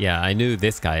 So yeah, I knew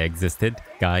this guy existed.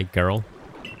 Guy, girl.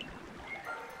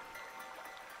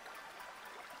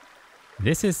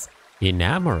 This is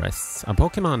Enamorous, a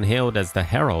Pokemon hailed as the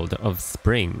Herald of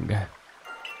Spring.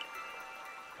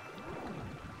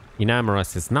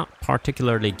 Enamorous is not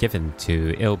particularly given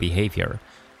to ill behavior,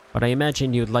 but I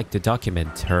imagine you'd like to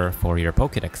document her for your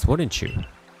Pokédex, wouldn't you?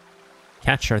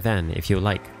 Catch her then, if you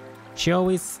like. She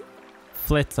always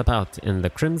flits about in the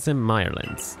Crimson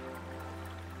Mirelands.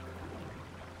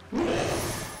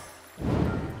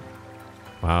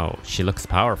 Wow, she looks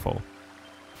powerful.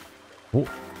 Ooh.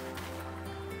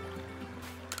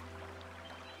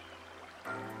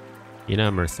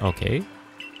 Enamorous, okay.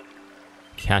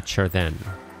 Catch her then.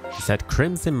 She said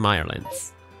Crimson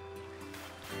Mirelands.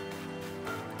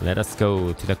 Let us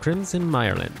go to the Crimson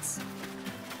Mirelands.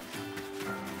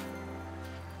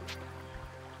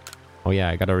 Oh yeah,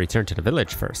 I gotta return to the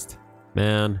village first.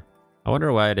 Man, I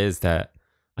wonder why it is that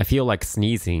I feel like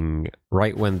sneezing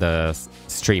right when the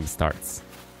stream starts.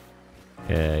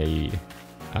 I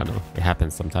don't know, it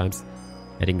happens sometimes.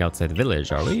 Heading outside the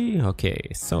village, are we? Okay,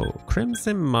 so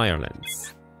Crimson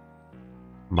Mirelands.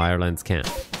 Mirelands camp.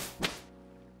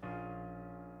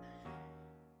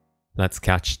 Let's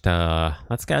catch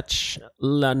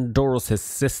Landorus'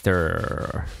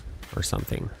 sister or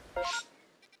something.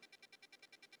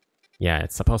 Yeah,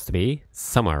 it's supposed to be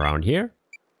somewhere around here.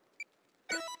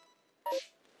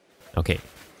 Okay.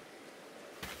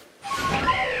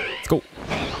 Let's go.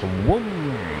 Whoom.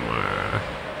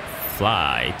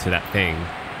 Fly to that thing.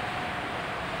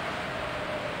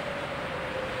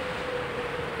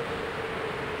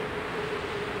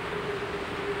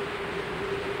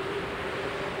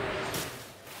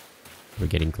 We're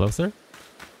getting closer.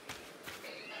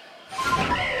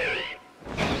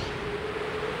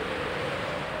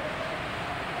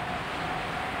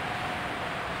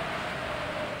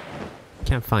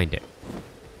 Can't find it.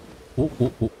 Ooh,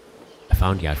 ooh, ooh. I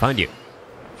found you, I found you.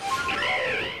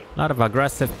 A lot of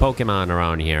aggressive Pokemon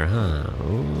around here, huh?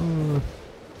 Ooh.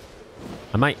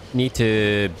 I might need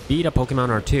to beat a Pokemon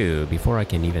or 2 before I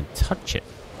can even touch it.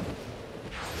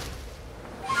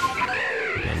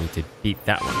 I need to beat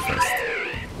that one first.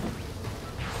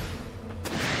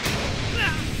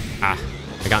 Ah,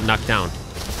 I got knocked down.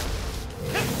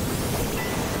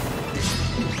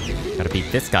 Gotta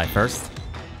beat this guy first.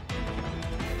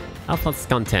 Alpha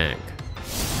Skuntank.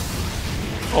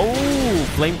 Oh,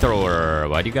 flamethrower.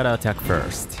 Why do you gotta attack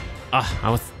first?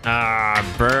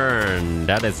 Burn.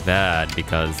 That is bad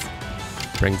because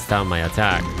it brings down my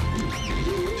attack.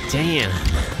 Damn.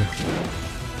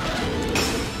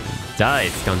 Die,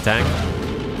 Skuntank.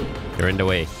 You're in the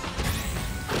way.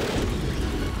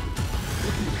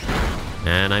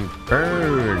 And I'm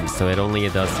burned, so it only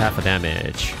does half a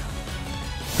damage.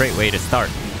 Great way to start.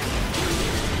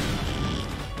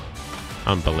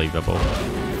 Unbelievable.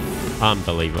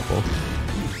 Unbelievable.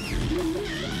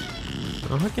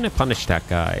 Oh, how can I punish that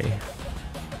guy?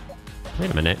 Wait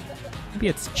a minute. Maybe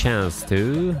it's a chance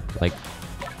to, like,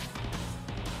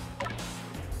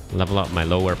 level up my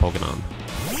lower Pokemon.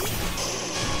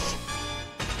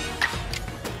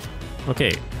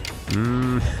 Okay.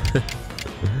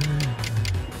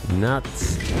 Not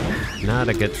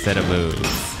a good set of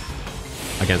moves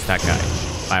against that guy.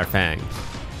 Fire Fang.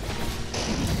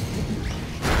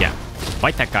 Yeah.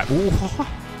 Fight that guy. Ooh,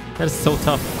 that is so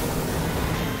tough.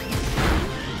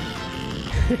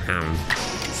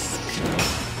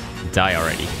 Die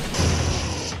already.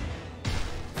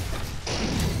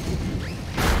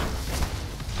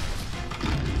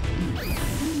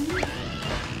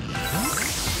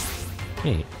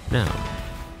 Hey, now.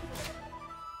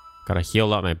 Gotta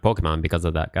heal up my Pokemon because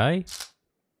of that guy.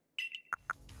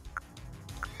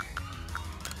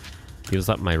 Use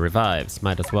up my revives,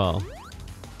 might as well.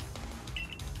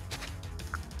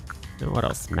 And what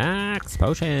else? Max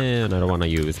Potion! I don't want to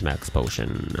use Max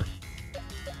Potion.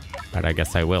 But I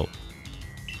guess I will.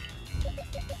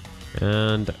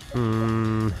 And,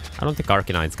 I don't think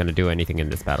Arcanine's gonna do anything in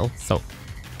this battle, so...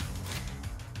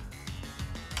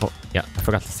 Oh, yeah, I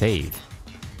forgot to save.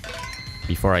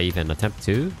 Before I even attempt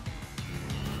to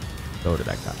go to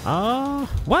that guy.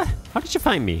 What? How did you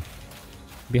find me?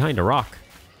 Behind a rock.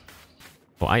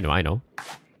 Oh, I know.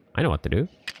 I know what to do.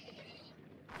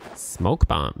 Smoke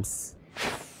bombs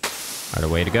are the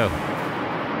way to go.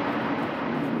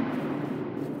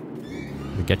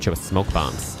 We get you with smoke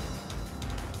bombs.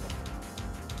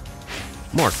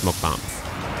 More smoke bombs.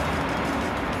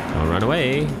 Don't run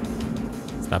away.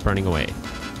 Stop running away.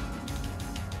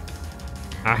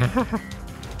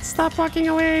 Stop walking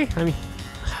away. I mean,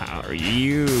 how are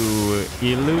you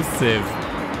elusive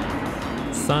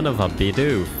Son of a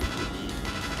bidoof.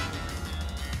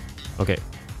 Okay.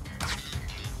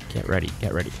 Get ready,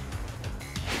 get ready.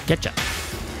 Getcha.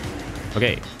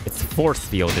 Okay, its force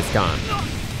field is gone.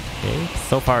 Okay,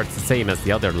 so far it's the same as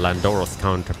the other Landoros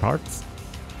counterparts.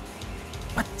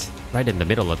 What? Right in the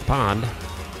middle of the pond? You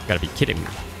gotta be kidding me.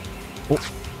 Oh,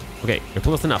 okay, you're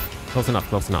close enough. Close enough,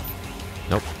 close enough.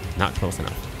 Nope, not close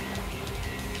enough.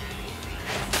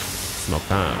 Smoke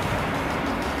bomb.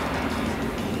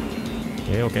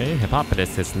 Okay, okay,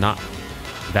 Hippopotas is not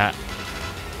that,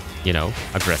 you know,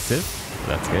 aggressive.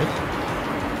 That's good.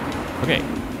 Okay.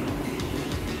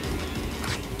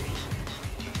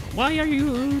 Why are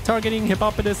you targeting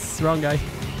Hippopotas? Wrong guy.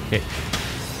 Okay.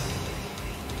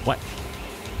 What?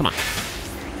 Come on.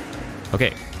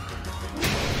 Okay.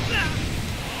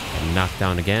 And knocked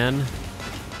down again.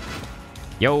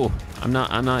 Yo, I'm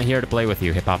not here to play with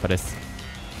you, Hippopotas.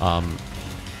 I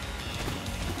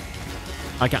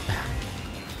got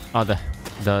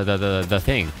the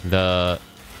thing.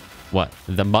 What?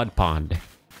 The mud pond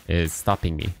is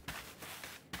stopping me.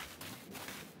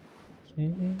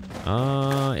 Okay.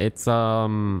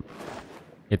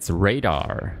 It's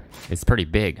radar. It's pretty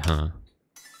big, huh?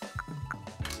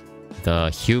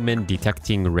 The human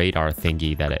detecting radar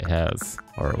thingy that it has,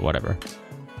 or whatever.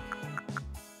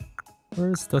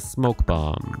 Where's the smoke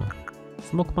bomb?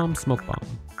 Smoke bomb, smoke bomb.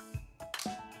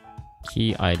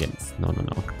 Key items. No, no,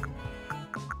 no.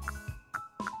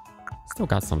 Still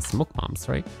got some smoke bombs,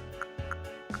 right?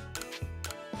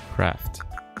 Craft.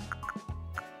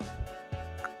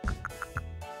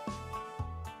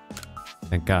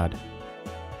 Thank God.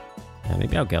 Yeah,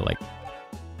 maybe I'll get like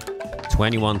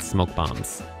 21 smoke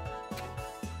bombs.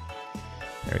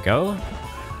 There we go.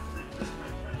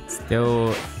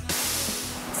 Still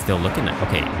looking at.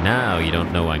 Okay, now you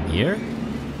don't know I'm here.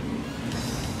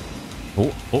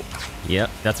 Oh, oh, yeah,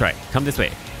 that's right. Come this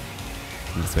way.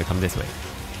 Come this way. Come this way.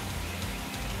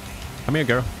 Come here,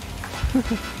 girl.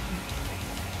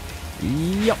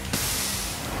 Yup.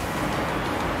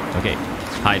 Okay,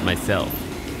 hide myself.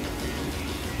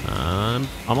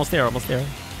 Almost there, almost there.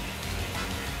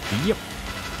 Yep.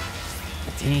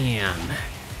 Damn.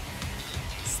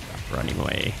 Stop running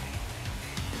away.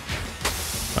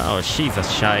 Wow, she's a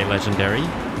shy legendary.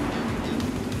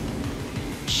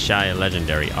 Shy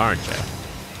legendary, aren't you?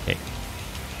 Okay.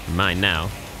 Mine now.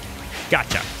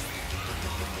 Gotcha.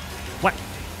 What?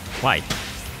 Why?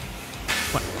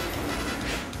 What?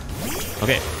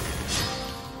 Okay.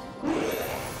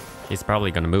 He's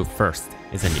probably gonna move first,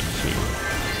 isn't he?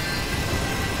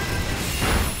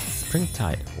 Spring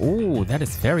type. Ooh, that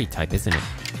is fairy type, isn't it?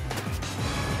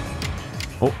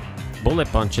 Oh, bullet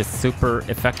punch is super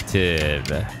effective.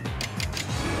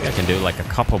 Maybe I can do like a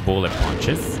couple bullet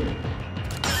punches.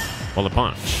 Bullet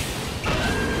punch.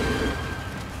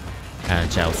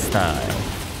 Agile style.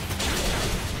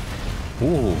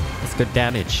 Ooh, that's good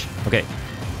damage. Okay,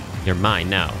 you're mine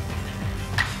now.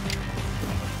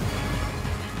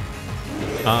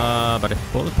 But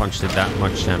if bullet punch did that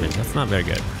much damage, that's not very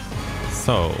good.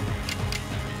 So,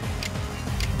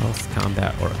 close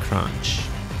combat or crunch.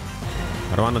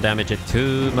 I don't want to damage it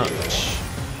too much.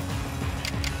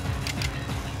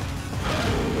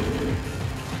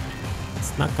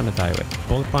 It's not gonna die with.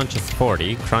 Bullet punch is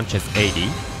 40, crunch is 80.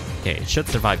 Okay, it should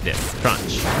survive this.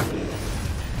 Crunch.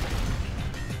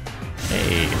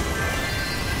 Hey.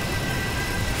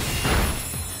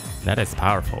 That is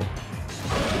powerful.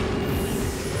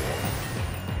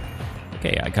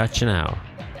 Okay, I got you now.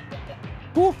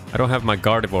 Woo. I don't have my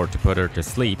Gardevoir to put her to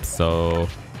sleep, so...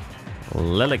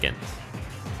 Lilligant.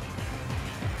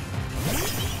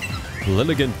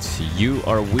 Lilligant, you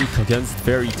are weak against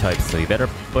fairy types, so you better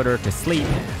put her to sleep.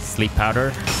 Sleep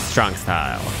powder, strong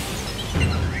style.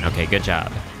 Okay, good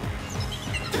job.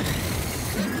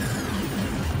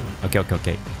 Okay, okay,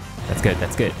 okay. That's good,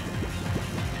 that's good.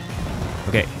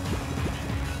 Okay.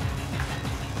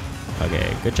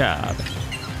 Okay, good job.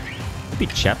 Maybe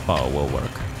Jet Ball will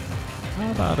work.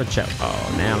 How about a Jet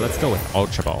Ball? Now let's go with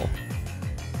Ultra Ball.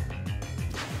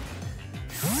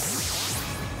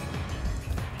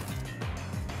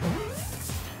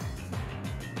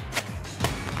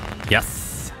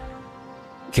 Yes!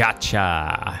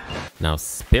 Gotcha! Now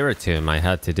Spiritomb I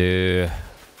had to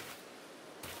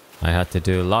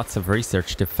do lots of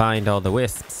research to find all the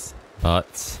wisps,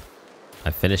 but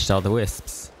I finished all the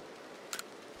wisps.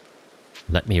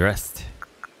 Let me rest.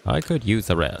 I could use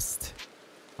a rest.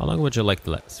 How long would you like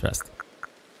to rest?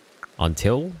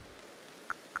 Until?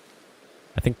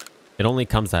 I think it only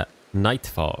comes at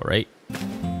nightfall, right?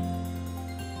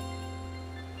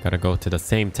 Gotta go to the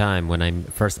same time when I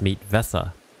first meet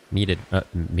Vesa.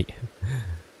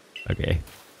 Okay.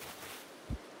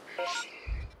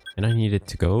 And I needed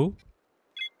to go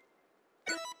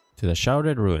to the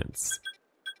Shrouded Ruins.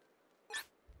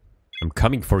 I'm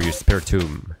coming for you,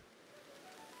 Spiritomb.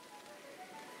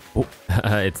 Oh,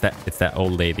 it's that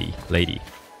old lady.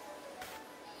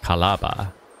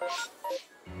 Kalaba.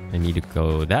 I need to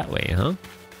go that way, huh?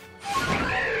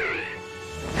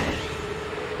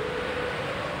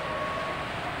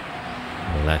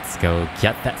 Let's go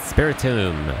get that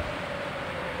Spiritomb.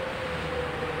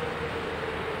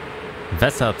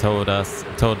 Vesa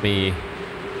told me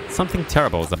something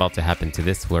terrible is about to happen to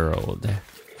this world.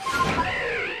 I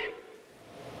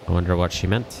wonder what she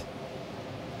meant.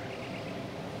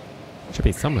 Should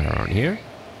be somewhere around here.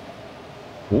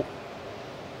 Oh.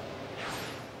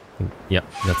 Yep,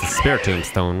 that's a Spiritomb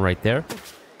stone right there.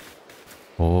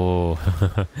 Oh,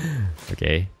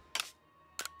 okay.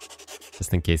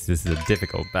 Just in case this is a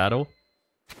difficult battle.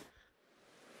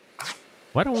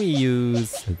 Why don't we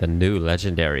use the new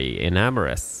legendary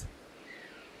Enamorous?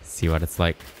 See what it's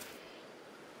like.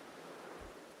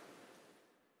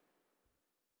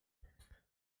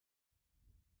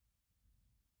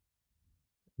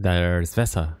 There's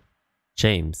Vesa.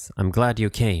 James, I'm glad you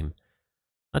came.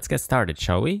 Let's get started,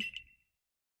 shall we?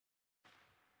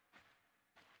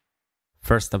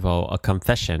 First of all, a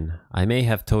confession. I may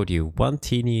have told you one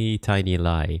teeny tiny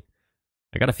lie.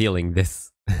 I got a feeling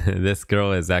this this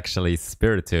girl is actually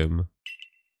Spiritomb.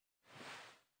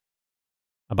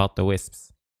 About the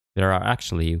wisps. There are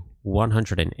actually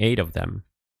 108 of them.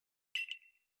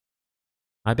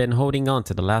 I've been holding on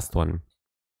to the last one.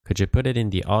 Could you put it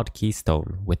in the odd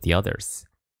keystone with the others?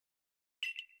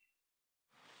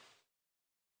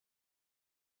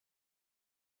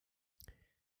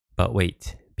 But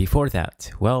wait, before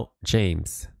that, well,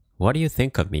 James, what do you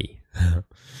think of me?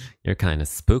 You're kind of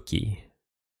spooky.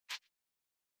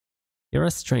 You're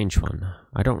a strange one.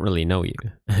 I don't really know you.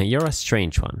 You're a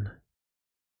strange one.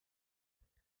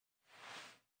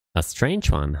 A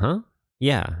strange one, huh?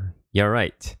 Yeah, you're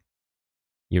right.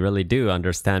 You really do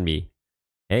understand me.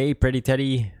 Hey, pretty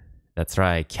teddy. That's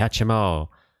right, catch 'em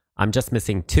all. I'm just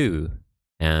missing 2.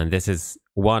 And this is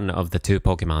one of the 2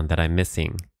 Pokemon that I'm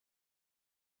missing.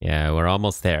 Yeah, we're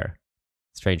almost there.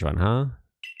 Strange one, huh?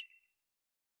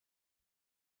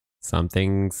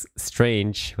 Something's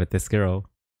strange with this girl.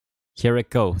 Here it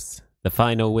goes, the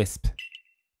final wisp.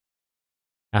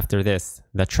 After this,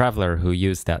 the traveler who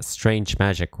used that strange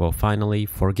magic will finally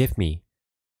forgive me,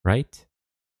 right?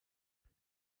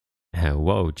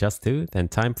 Whoa, just 2? Then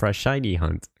time for a shiny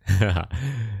hunt. If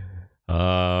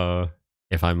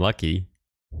I'm lucky.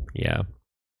 Yeah.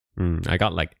 I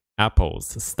got like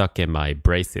apples stuck in my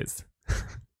braces.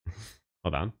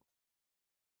 Hold on.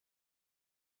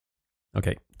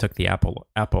 Okay, took the apple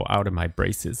out of my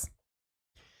braces.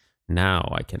 Now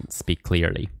I can speak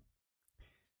clearly.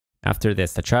 After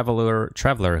this, the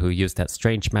traveler who used that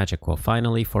strange magic will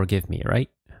finally forgive me, right?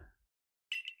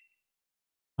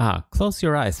 Ah, close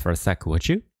your eyes for a sec, would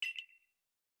you?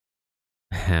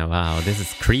 Wow, this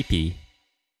is creepy.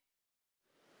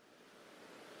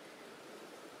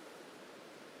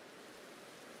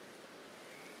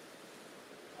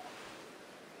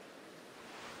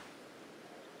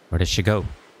 Where did she go?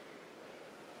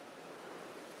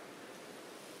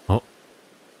 Oh.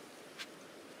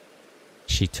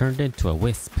 She turned into a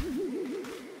wisp.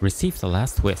 Received the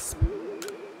last wisp.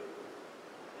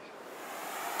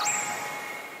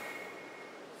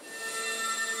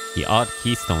 The odd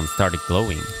keystone started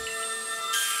glowing.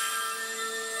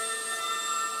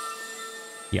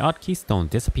 The odd keystone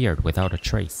disappeared without a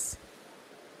trace.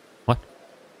 What?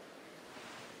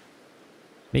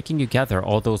 Making you gather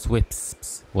all those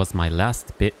wisps was my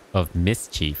last bit of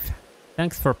mischief.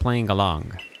 Thanks for playing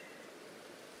along.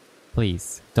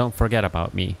 Please, don't forget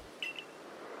about me.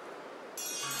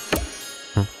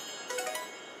 Huh.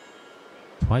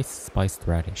 Twice spiced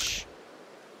radish.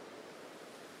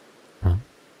 Huh?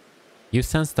 You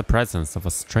sense the presence of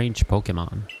a strange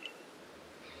Pokemon.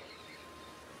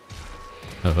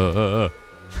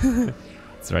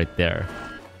 It's right there.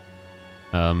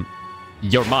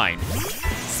 You're mine,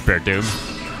 Spiritomb.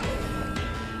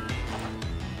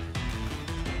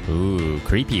 Ooh,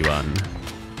 creepy one.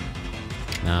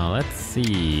 Now let's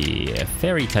see.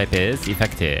 Fairy type is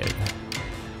effective.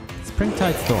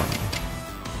 Springtide Storm.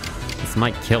 This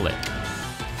might kill it.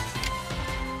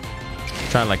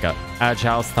 Try like a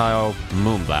agile style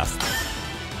Moonblast.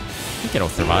 I think it'll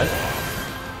survive.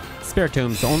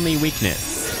 Spiritomb's only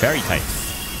weakness. Fairy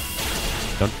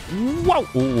types. Don't. Whoa!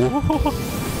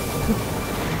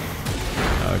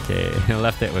 Okay, I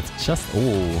left it with just.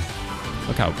 Ooh.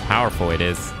 Look how powerful it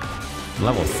is.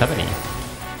 Level 70.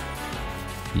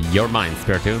 You're mine,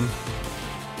 Spiritomb.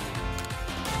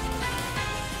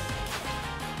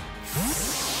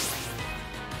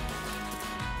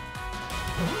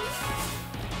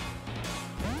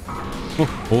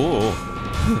 Oh,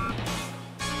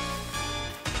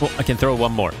 oh, I can throw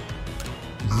one more.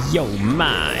 Yo,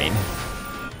 mine.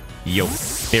 Yo,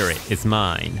 spirit is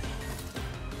mine.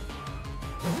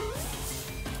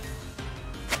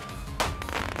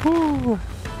 Woo.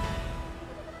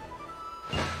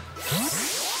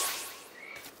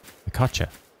 I caught you.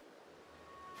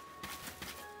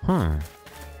 I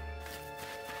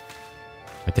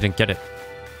didn't get it.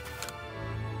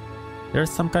 There's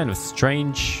some kind of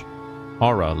strange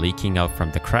aura leaking out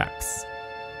from the cracks.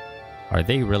 Are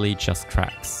they really just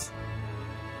cracks?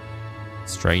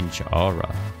 Strange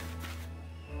aura.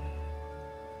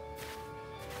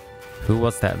 Who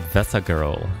was that Vesa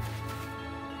girl?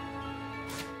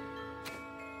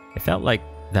 It felt like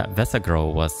that Vesa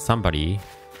girl was somebody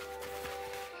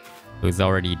who's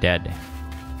already dead.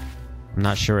 I'm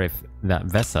not sure if that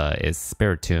Vesa is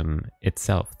Spiritomb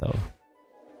itself though.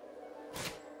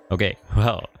 Okay,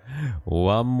 well,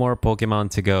 one more Pokemon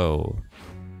to go.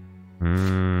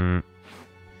 The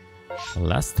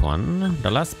last one.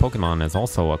 The last Pokemon is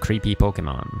also a creepy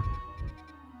Pokemon.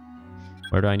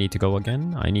 Where do I need to go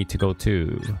again? I need to go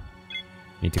to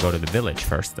the village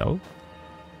first though.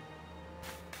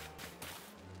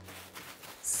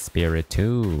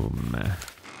 Spiritomb.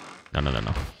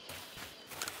 No.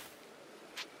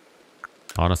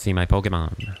 I wanna see my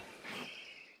Pokemon.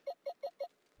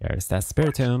 There's that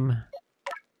Spiritomb.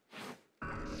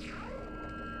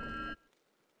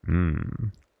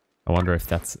 I wonder if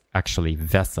that's actually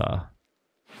Vesa.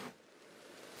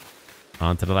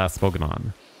 On to the last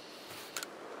Pokemon.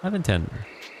 Leventon.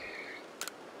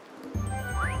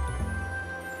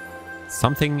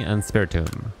 Something and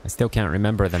Spiritomb. I still can't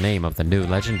remember the name of the new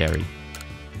legendary.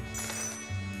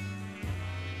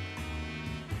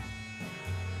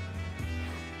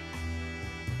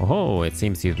 Oh, it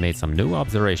seems you've made some new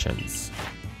observations.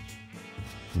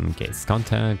 Okay,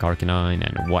 Skuntank, Arcanine,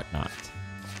 and whatnot.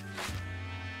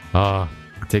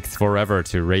 It takes forever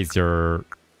to raise your,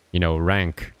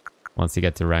 rank once you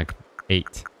get to rank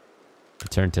 8.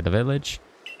 Return to the village.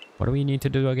 What do we need to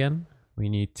do again? We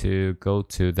need to go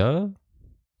to the...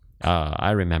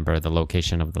 I remember the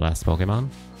location of the last Pokemon.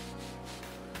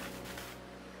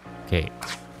 Okay.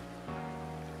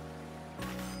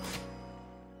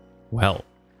 Well,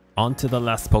 on to the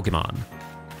last Pokemon.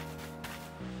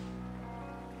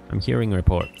 I'm hearing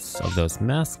reports of those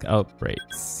mask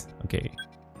outbreaks. Okay.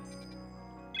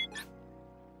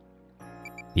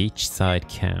 Beachside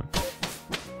camp.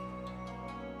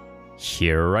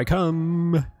 Here I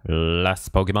come.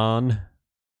 Last Pokemon.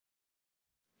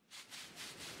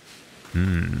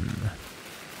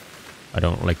 I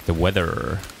don't like the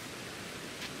weather.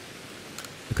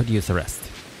 I could use a rest.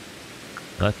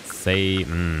 Let's say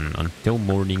until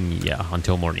morning. Yeah,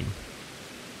 until morning.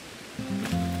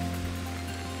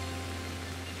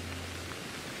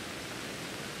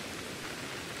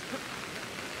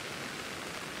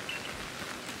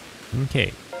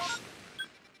 Okay.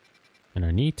 And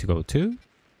I need to go to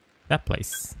that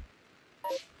place.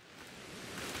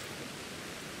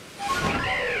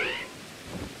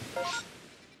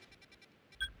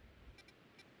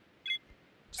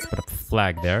 Just put up a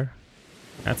flag there.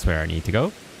 That's where I need to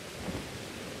go.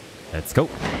 Let's go.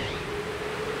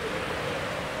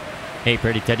 Hey,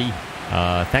 pretty teddy.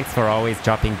 Thanks for always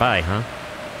dropping by, huh?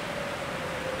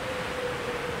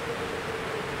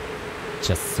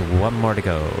 Just one more to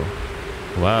go.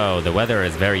 Wow, the weather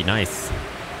is very nice.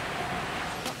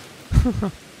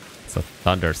 It's a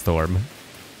thunderstorm.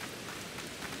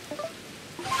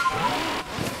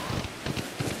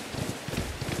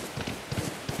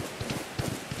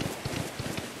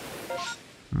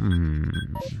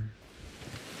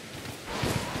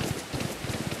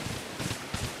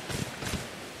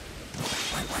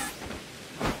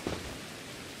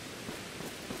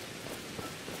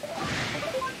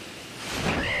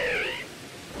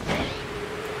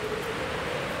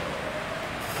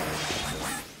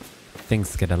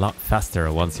 Things get a lot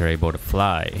faster once you're able to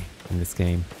fly in this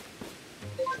game.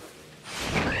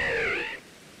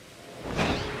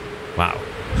 Wow,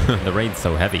 the rain's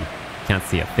so heavy, can't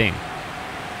see a thing.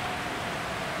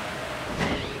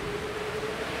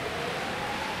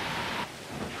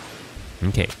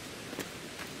 Okay.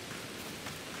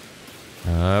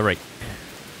 Alright.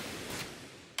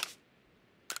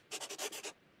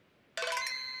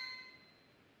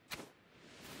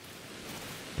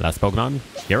 Last Pokemon,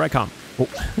 here I come. Oh.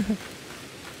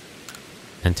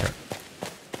 Enter.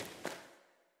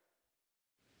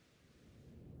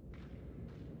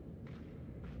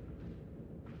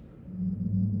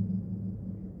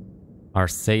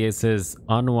 Arceus's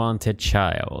unwanted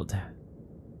child.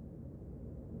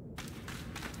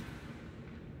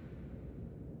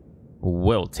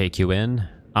 will take you in.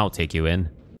 I'll take you in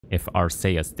if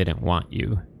Arceus didn't want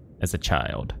you as a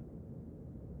child.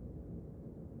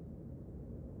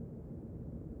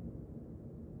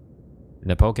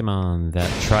 The Pokemon that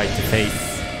tried to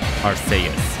face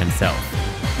Arceus himself.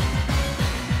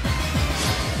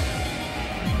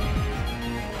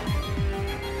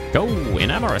 Go,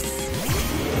 Enamorous!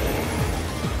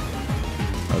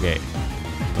 Okay,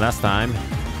 last time,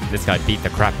 this guy beat the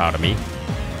crap out of me.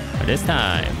 But this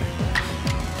time,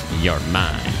 you're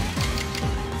mine.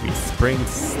 We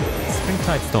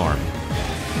Springtide Storm.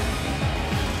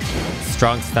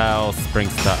 Strong Style,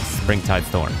 Springtide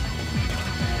Storm.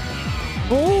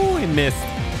 Oh, he missed.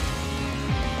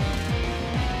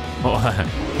 Oh,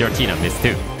 Giratina missed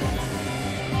too.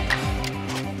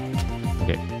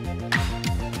 Okay.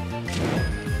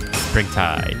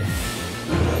 Springtide.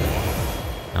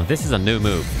 Now this is a new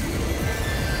move.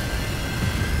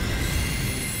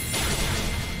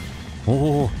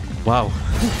 Oh, wow.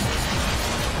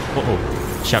 Uh-oh.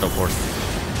 Shadow Force.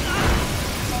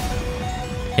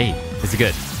 Hey, this is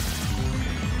good.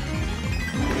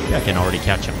 Yeah, I can already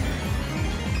catch him.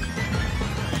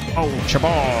 Oh,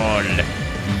 Chabal!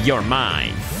 You're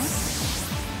mine!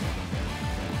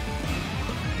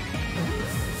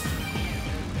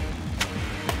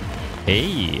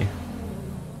 Hey!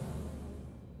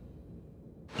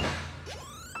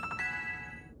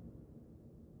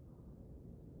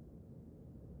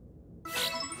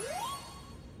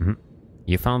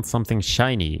 You found something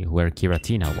shiny where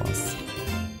Giratina was.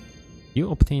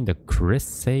 You obtained the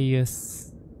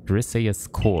Chrysaeus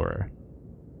core.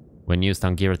 When used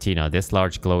on Giratina, this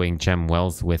large glowing gem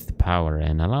wells with power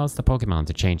and allows the Pokemon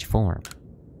to change form.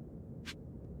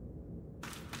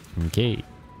 Okay.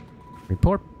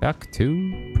 Report back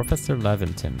to Professor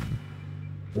Leventon.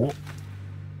 Whoa.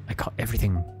 I caught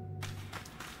everything.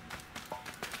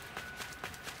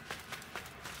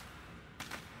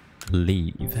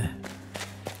 Leave.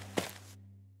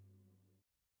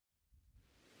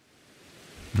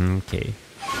 Okay.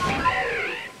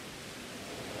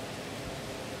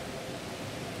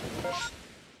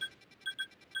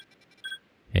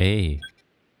 Hey.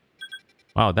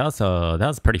 Wow, that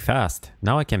was pretty fast.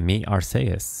 Now I can meet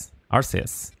Arceus.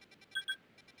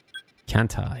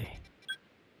 Can't I?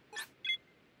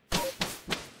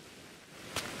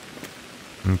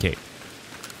 Okay.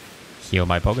 Heal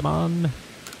my Pokemon.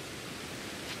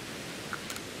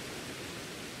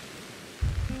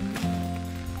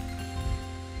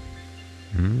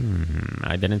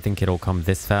 I didn't think it'll come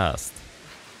this fast.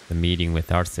 The meeting with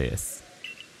Arceus.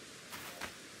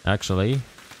 Actually,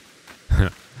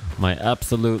 my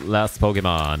absolute last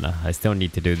Pokemon. I still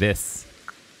need to do this.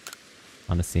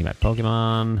 I want to see my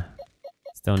Pokemon.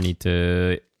 Still need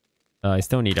to... I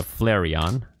still need a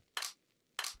Flareon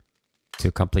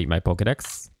to complete my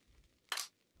Pokedex.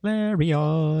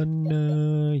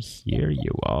 Flareon, here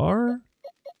you are.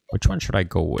 Which one should I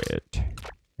go with?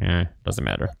 Doesn't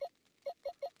matter.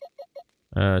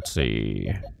 Let's see.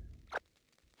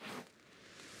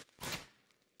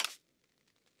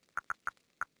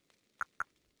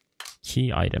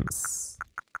 Key items.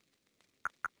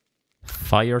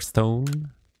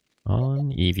 Firestone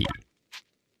on Eevee.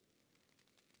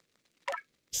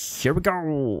 Here we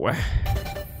go!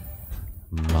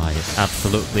 My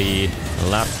absolutely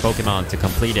last Pokemon to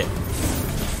complete it.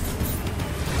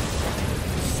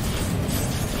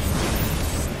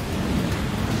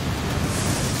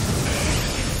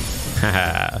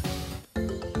 Haha.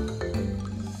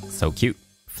 So cute.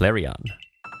 Flareon.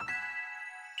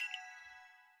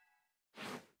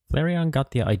 Flareon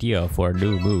got the idea for a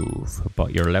new move,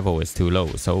 but your level is too low,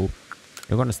 so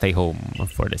you're gonna stay home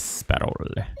for this battle.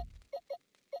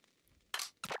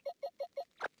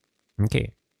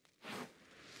 Okay.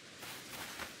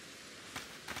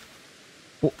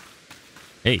 Oh.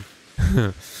 Hey.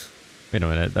 Wait a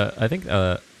minute. I think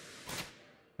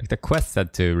like the quest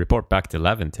said to report back to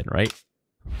Leventon, right?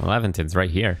 Well, Leventon's right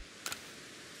here.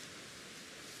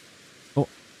 Oh.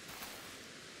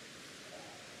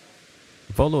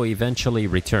 Volo eventually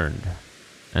returned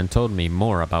and told me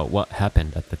more about what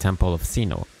happened at the Temple of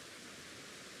Sinnoh.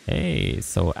 Hey,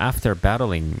 so after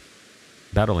battling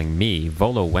me,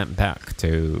 Volo went back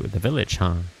to the village,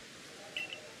 huh?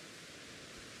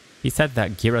 He said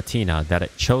that Giratina, that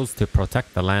it chose to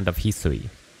protect the land of Hisui.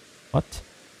 What?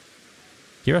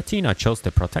 Giratina chose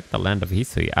to protect the land of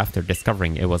Hisui after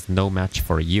discovering it was no match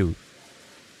for you.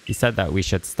 He said that we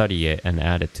should study it and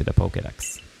add it to the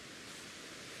Pokedex.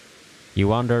 He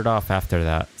wandered off after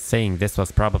that, saying this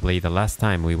was probably the last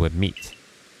time we would meet.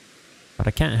 But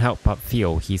I can't help but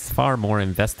feel he's far more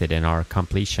invested in our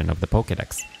completion of the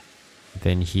Pokedex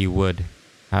than he would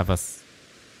have us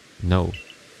No.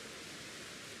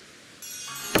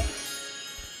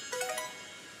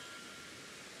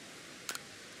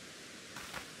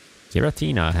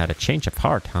 Giratina had a change of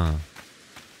heart, huh?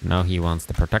 Now he wants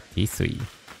to protect Hisui.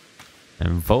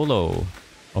 And Volo,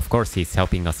 of course he's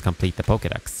helping us complete the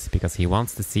Pokédex because he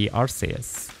wants to see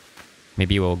Arceus.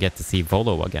 Maybe we'll get to see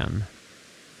Volo again.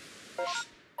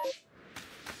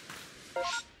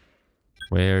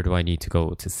 Where do I need to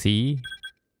go to see?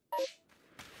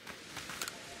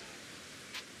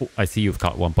 Oh, I see you've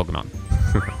caught one Pokemon.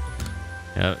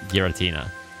 Giratina.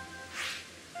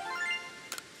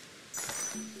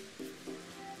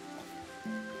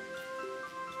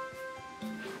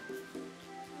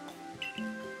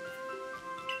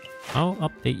 I'll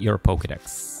update your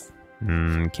Pokédex.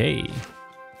 Okay.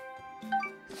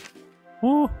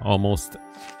 Oh, almost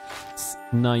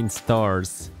 9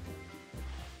 stars.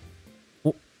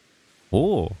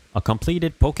 Oh, a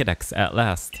completed Pokédex at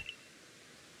last.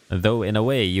 Though in a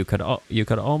way, you could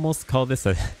almost call this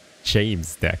a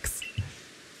James Dex.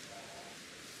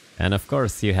 And of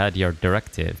course, you had your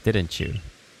directive, didn't you?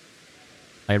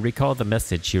 I recall the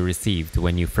message you received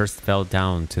when you first fell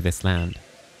down to this land.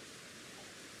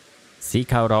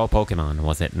 Seek out all Pokemon,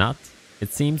 was it not?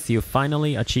 It seems you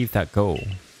finally achieved that goal.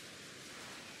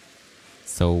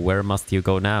 So where must you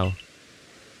go now?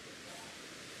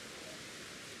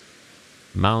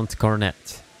 Mount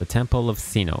Cornet, the Temple of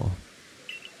Sinnoh.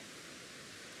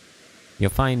 You'll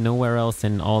find nowhere else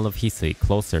in all of Hisui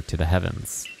closer to the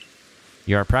heavens.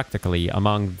 You are practically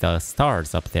among the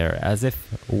stars up there, as if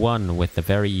one with the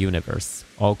very universe,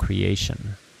 all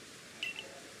creation.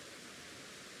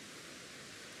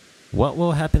 What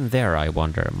will happen there, I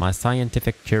wonder? My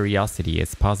scientific curiosity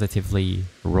is positively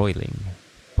roiling.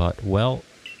 But, well,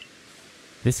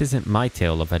 this isn't my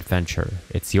tale of adventure,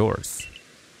 it's yours.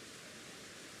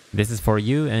 This is for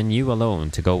you and you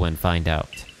alone to go and find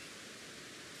out.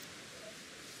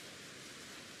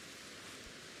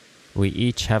 We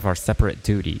each have our separate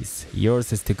duties.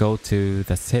 Yours is to go to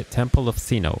the Temple of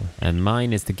Sinnoh, and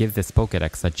mine is to give this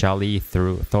Pokédex a jolly,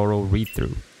 thorough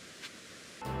read-through.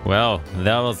 Well,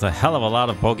 that was a hell of a lot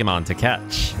of Pokemon to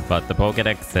catch, but the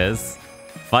Pokédex is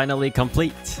finally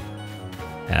complete.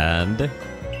 And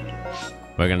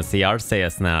we're gonna see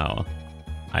Arceus now,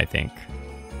 I think.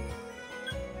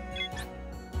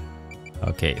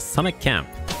 Okay, Summit Camp.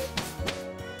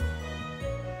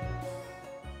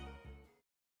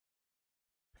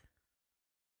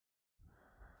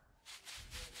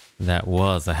 That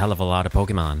was a hell of a lot of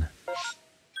Pokemon.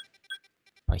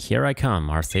 But here I come,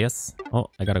 Arceus.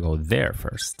 Oh, I gotta go there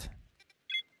first.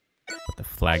 Put the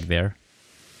flag there.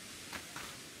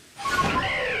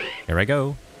 Here I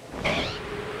go.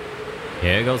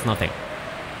 Here goes nothing.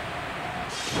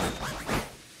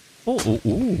 Oh, ooh,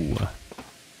 ooh.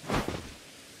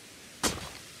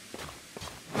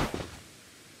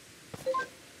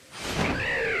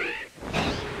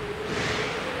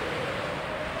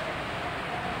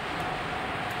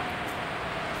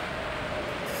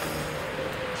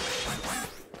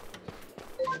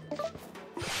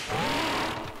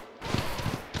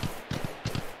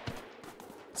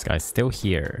 This guy's still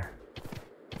here.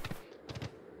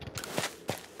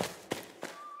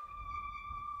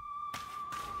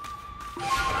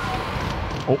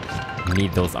 Oh,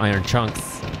 need those iron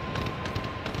chunks.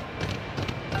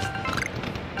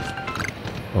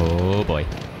 Oh boy.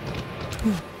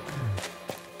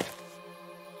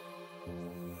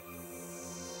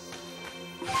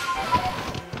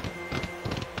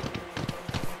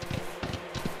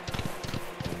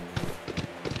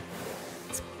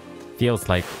 Feels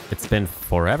like it's been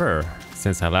forever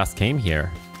since I last came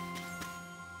here.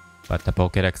 But the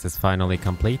Pokédex is finally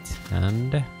complete,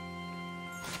 and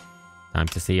time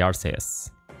to see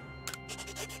Arceus.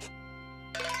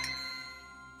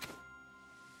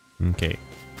 Okay.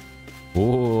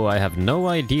 Ooh, I have no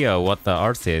idea what the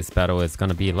Arceus battle is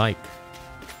gonna be like.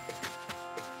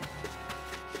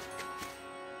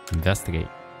 Investigate.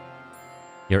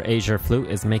 Your Azure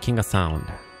flute is making a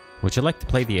sound. Would you like to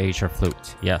play the Azure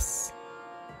flute? Yes.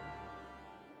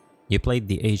 You played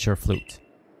the Azure flute.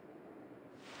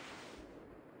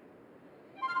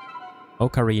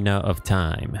 Ocarina of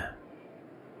Time.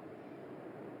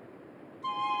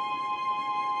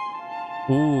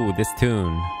 Ooh, this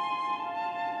tune.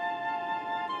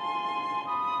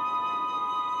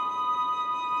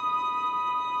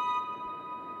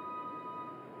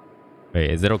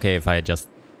 Wait, is it okay if I just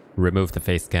remove the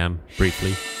face cam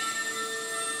briefly?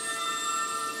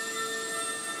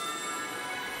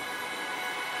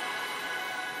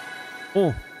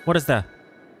 Oh, what is that?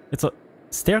 It's a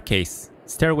staircase.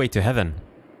 Stairway to heaven.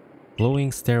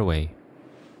 Glowing stairway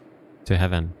to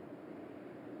heaven.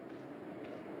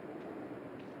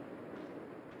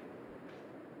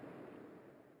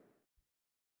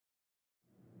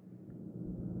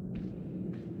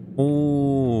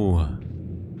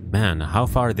 how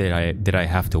far did I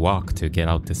have to walk to get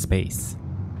out to space?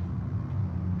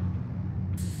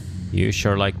 You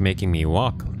sure like making me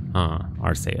walk, huh,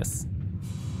 Arceus?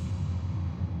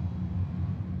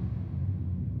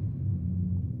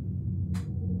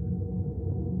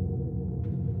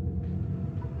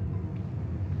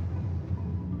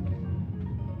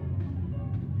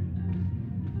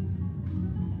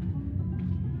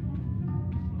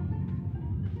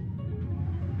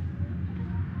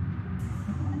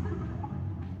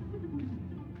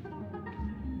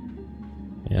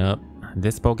 Yep,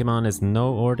 this Pokemon is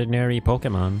no ordinary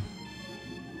Pokemon.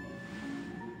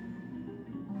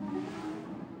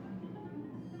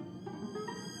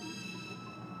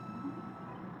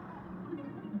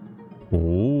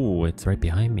 Oh, it's right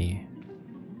behind me.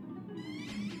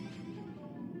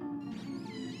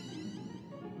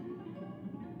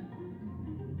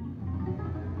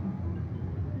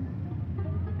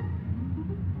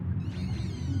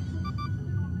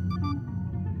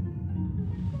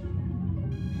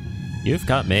 You've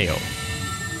got mail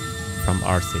from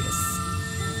Arceus.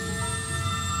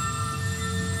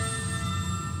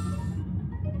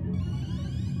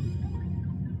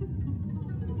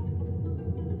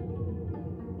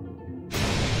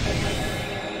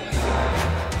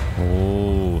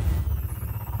 Oh.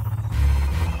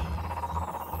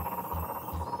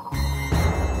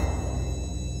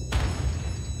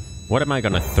 What am I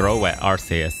gonna throw at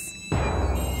Arceus?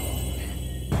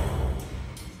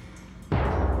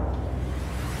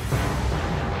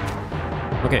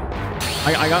 Okay,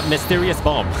 I got Mysterious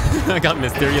Bomb. I got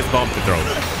Mysterious Bomb to throw.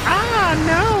 Ah,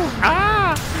 no!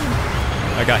 Ah!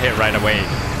 I got hit right away.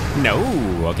 No,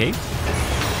 okay.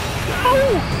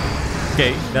 Oh!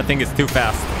 Okay, that thing is too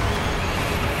fast.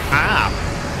 Ah!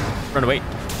 Run away.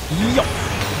 Yo!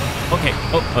 Okay,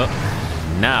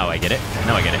 now I get it.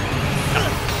 Now I get it.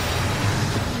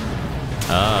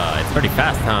 It's pretty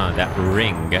fast, huh? That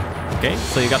ring. Okay,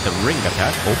 so you got the ring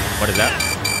attack. Oh, what is that?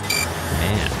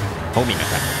 Man. Homing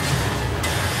attack.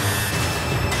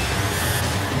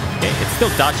 Okay, it's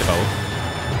still dodgeable.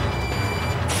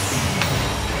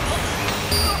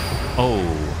 Oh.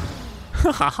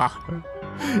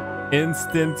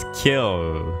 Instant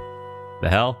kill. The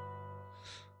hell?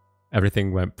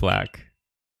 Everything went black.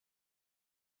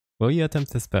 Will you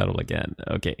attempt this battle again?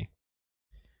 Okay.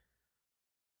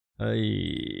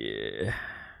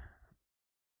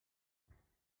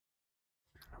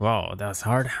 Wow, that's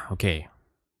hard. Okay.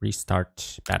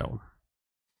 Restart battle.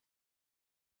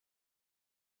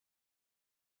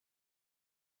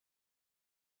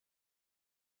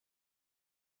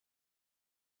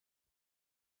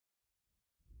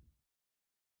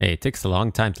 Hey, it takes a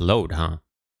long time to load, huh?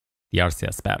 The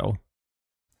Arceus battle.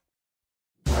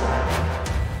 Come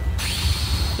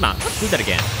on, let's do that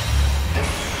again.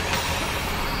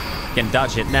 Can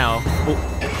dodge it now. Oh,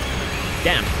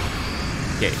 damn.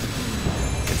 Okay.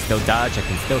 I can still dodge. I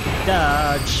can still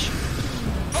dodge.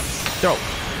 Throw.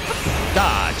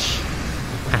 Dodge.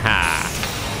 Haha.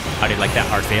 How do you like that,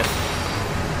 Arceus?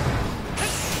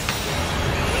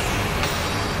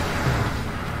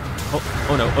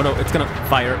 Oh no, oh no, it's gonna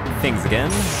fire things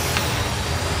again.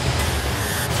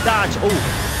 Dodge. Oh.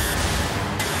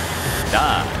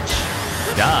 Dodge.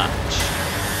 Dodge.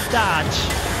 Dodge.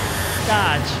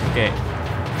 Dodge. Okay.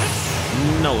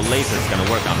 No laser's gonna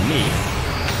work on me.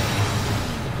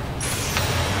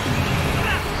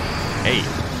 Hey.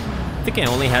 I think it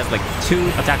only has like 2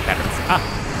 attack patterns. Ah.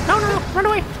 No, no, no. Run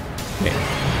away. Okay.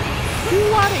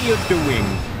 What are you doing?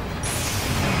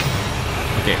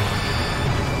 Okay.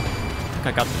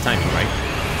 I got the timing right.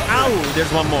 Ow!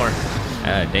 There's one more.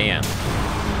 Damn.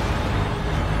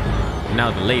 Now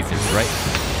the lasers, right?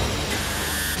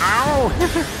 Ow!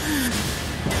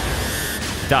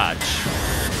 Dodge.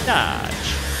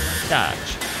 Dodge.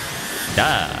 Dodge.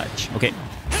 Dodge. Okay.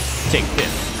 Take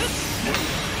this.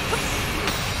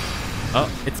 Oh,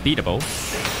 it's beatable.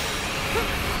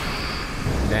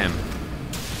 Damn.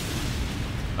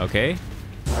 Okay.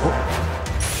 Oh.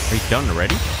 Are you done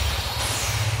already?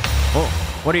 Oh,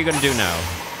 what are you gonna do now?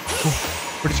 Oh,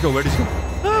 where did you go? Where did you go?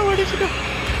 Oh, where did you go?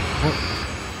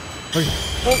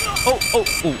 Oh,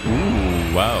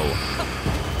 ooh, wow.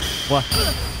 What?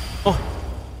 Oh.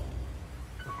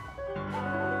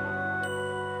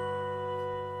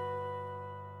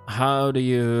 How do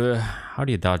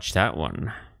you dodge that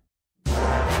one?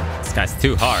 This guy's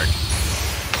too hard.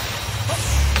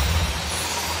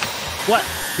 What?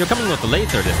 You're coming with the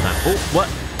laser this time. Oh, what?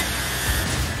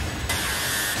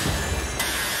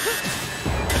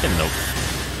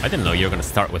 I didn't know you were gonna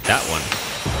start with that one.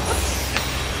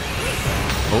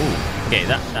 Oh, okay,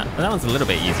 that one's a little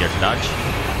bit easier to dodge.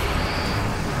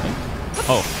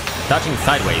 Oh, dodging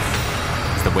sideways.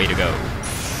 is the way to go.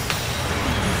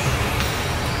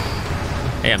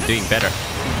 Hey, I'm doing better.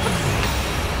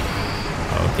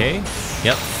 Okay.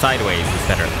 Yep, sideways is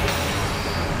better.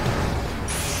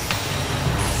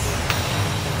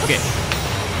 Okay.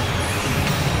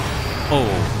 Oh,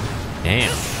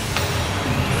 damn.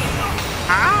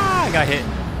 Ah, I got hit.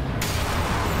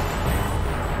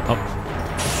 Oh.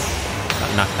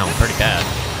 Got knocked down pretty bad.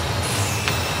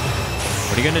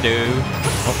 What are you gonna do?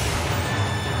 Oh.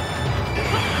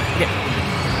 Okay.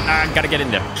 Ah, gotta get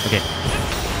in there. Okay.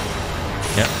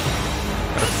 Yep.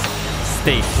 Gotta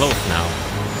stay close now.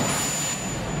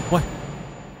 What?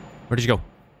 Where did you go?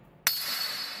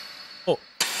 Oh.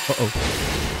 Uh-oh.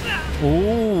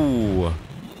 Ooh.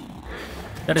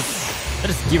 That is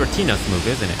Giratina's move,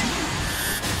 isn't it?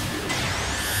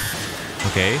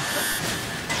 Okay.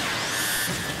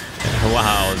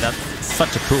 Wow, that's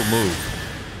such a cool move.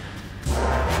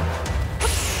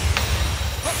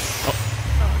 Oh.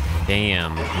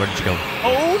 Damn. Where did you go?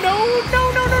 Oh no!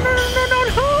 No! No! No! No! No! No!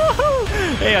 No!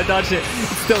 Hey, I dodged it.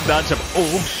 Still dodged him.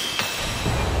 Oh.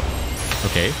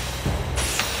 Okay.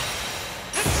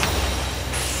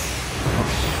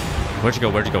 Where'd you go?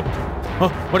 Where'd you go? Oh,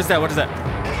 what is that? What is that?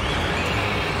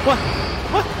 What?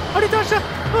 What? How did you dodge that?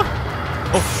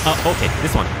 Oh, okay,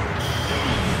 this one.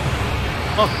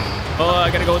 Oh,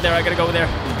 I gotta go there. I gotta go there.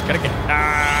 Gotta get.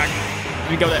 Let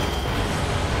me go there.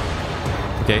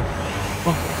 Okay.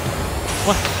 Oh,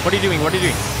 what? What are you doing? What are you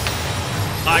doing?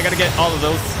 I gotta get all of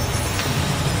those.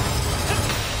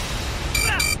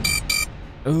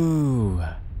 Ooh.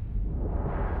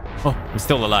 Oh, I'm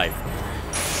still alive.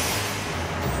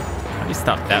 How do you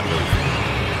stop that move?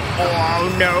 Oh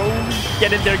no!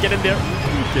 Get in there, get in there.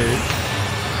 Okay.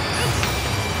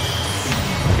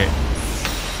 Okay.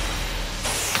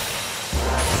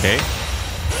 Okay.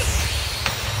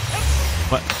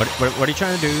 What are you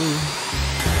trying to do?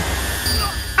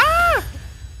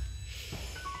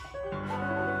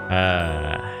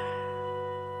 Ah!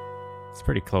 It's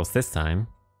pretty close this time.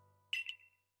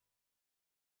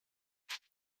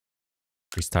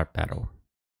 Restart battle.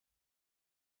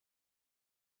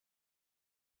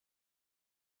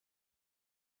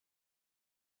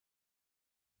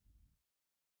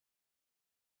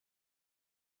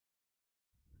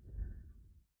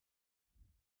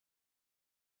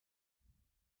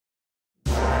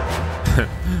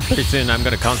 Pretty soon I'm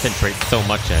gonna concentrate so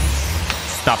much and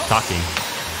stop talking.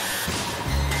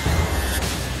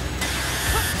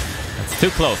 That's too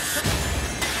close.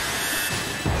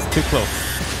 It's too close.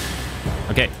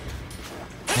 Okay.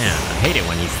 Man, I hate it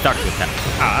when you start with that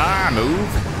move.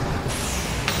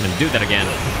 I'm gonna do that again.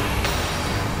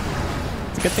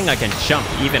 It's a good thing I can jump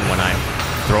even when I'm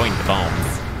throwing the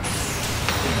bombs.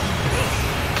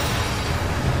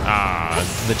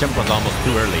 The jump was almost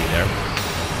too early there.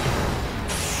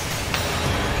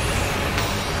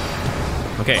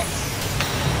 Okay.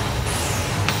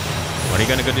 What are you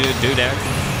gonna go do there?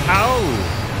 Ow!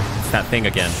 It's that thing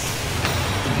again.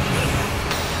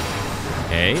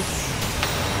 Okay.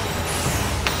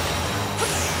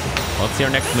 What's your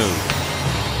next move?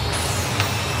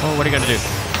 Oh, what are you gonna do?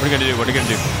 What are you gonna do? What are you gonna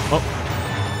do? Oh.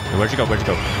 Where'd you go? Where'd you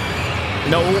go?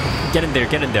 No! Get in there,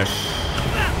 get in there.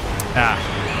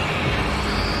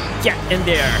 Get in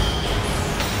there!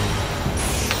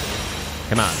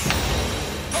 Come on.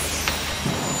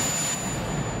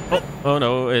 Oh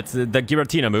no, it's the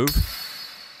Giratina move.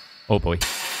 Oh boy.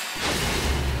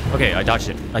 Okay, I dodged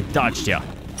it. I dodged ya.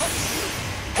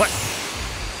 What?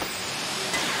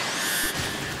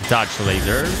 Dodge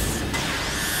lasers.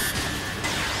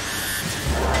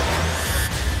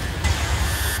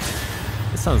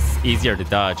 This sounds easier to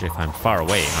dodge if I'm far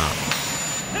away, huh?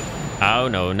 Oh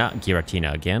no, not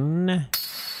Giratina again.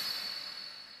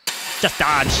 Just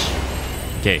dodge!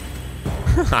 Okay.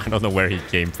 I don't know where he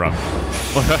came from.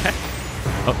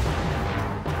 Oh.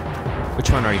 Which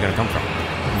one are you gonna come from?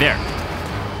 There.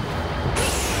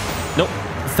 Nope,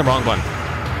 it's the wrong one.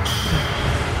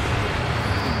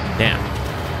 Damn.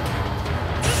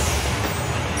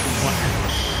 What?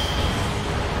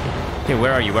 Okay,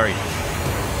 where are you? Where are you?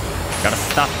 Gotta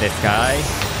stop this guy.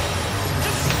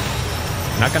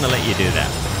 I'm not gonna let you do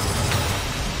that.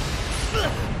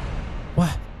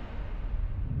 What?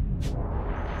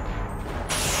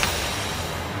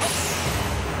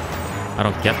 I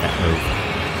don't get that move.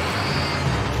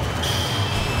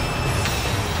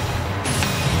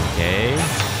 Okay.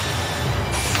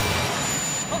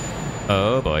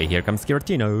 Oh boy, here comes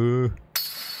Giratina.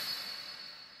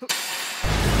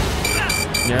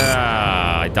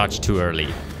 Yeah, I dodged too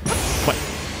early. What?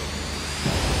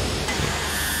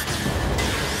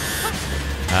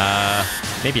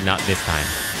 Maybe not this time.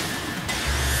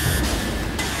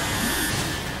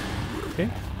 Okay.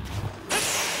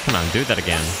 Come on, do that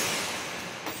again.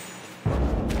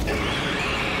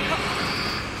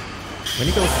 When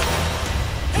he goes...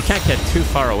 You can't get too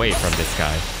far away from this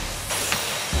guy.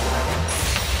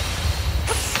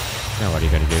 Now what are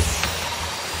you gonna do?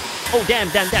 Oh, damn.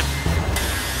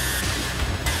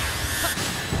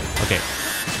 Okay.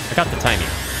 I got the timing.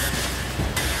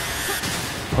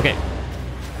 Okay.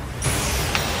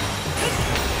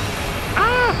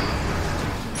 Ah!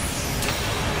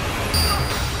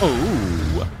 Oh.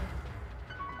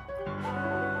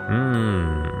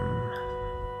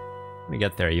 We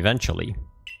get there eventually.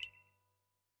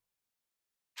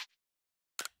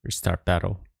 Restart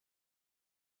battle.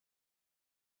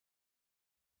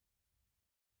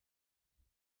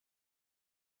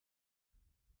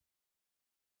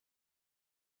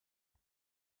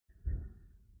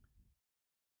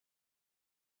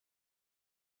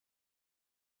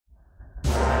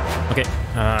 Okay.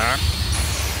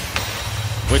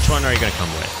 Which one are you gonna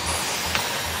come with?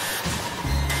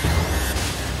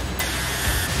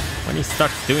 When he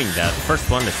starts doing that, the first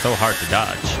one is so hard to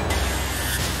dodge.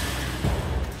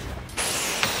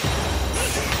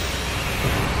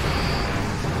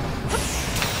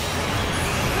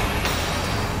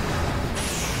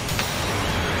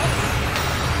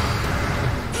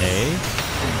 Okay.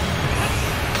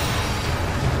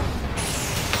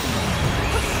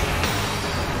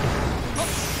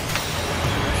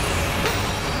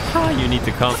 You need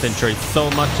to concentrate so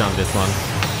much on this one.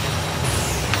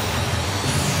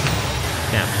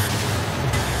 Damn.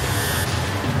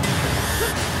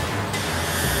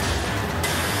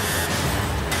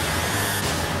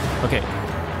 Okay.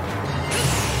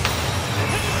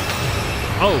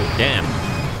 Oh, damn.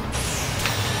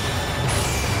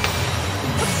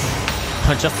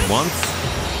 Just once?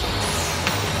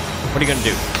 What are you gonna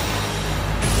do?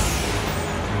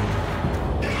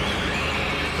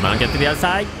 Come on, get to the other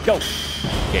side. Go!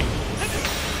 Okay. I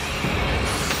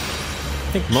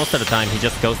think most of the time he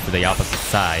just goes to the opposite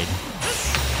side.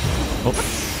 Oh,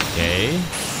 okay.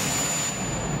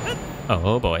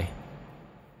 Oh boy.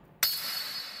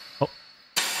 Oh.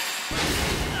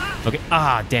 Okay.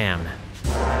 Ah, damn.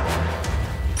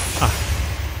 Ah.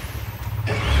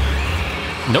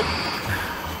 Nope.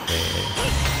 Okay.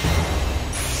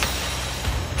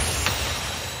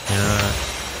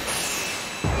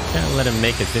 Can't let him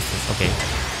make a distance. Okay.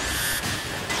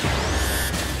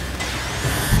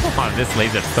 Oh, this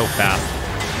laser's so fast.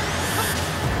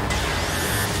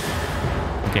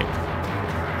 Okay.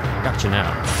 Got you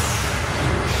now.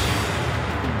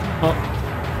 Oh.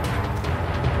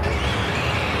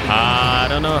 I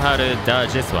don't know how to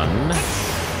dodge this one.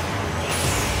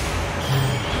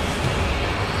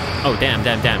 Oh, damn.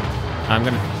 I'm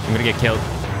gonna get killed.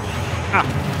 Ah.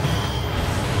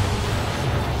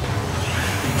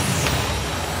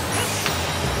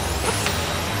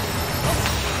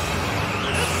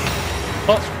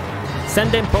 Oh,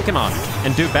 send in Pokemon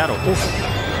and do battle. Oof.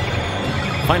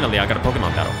 Finally, I got a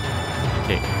Pokemon battle.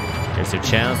 Okay, here's your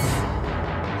chance.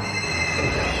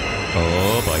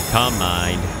 Oh boy, Calm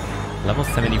Mind. Level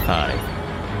 75.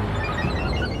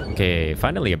 Okay,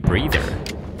 finally a breather.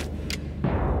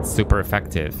 Super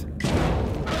effective.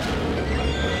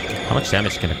 How much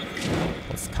damage can a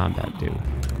close combat do?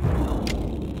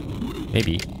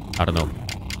 Maybe. I don't know.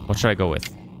 What should I go with?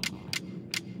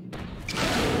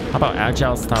 How about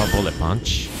Agile Style Bullet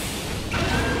Punch?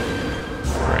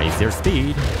 Raise your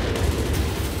speed.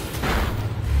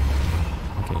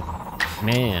 Okay.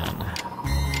 Man.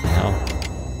 Hell.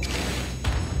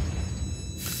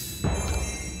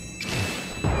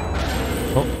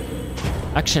 Oh.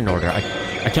 Action order.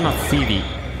 I cannot see the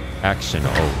action.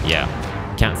 Oh, yeah.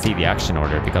 Can't see the action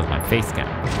order because of my face cam.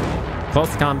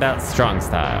 Close combat, strong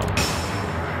style.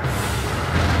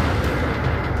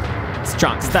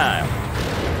 Strong style.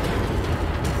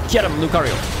 Get him,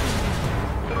 Lucario.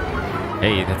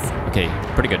 Hey, that's okay.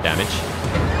 Pretty good damage.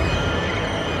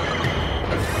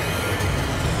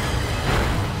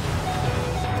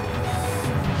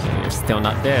 Okay, you're still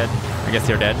not dead. I guess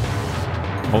you're dead.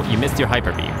 Oh, you missed your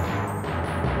hyper beam.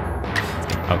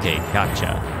 Okay,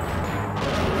 gotcha.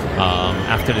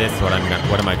 After this, what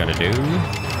am I gonna do?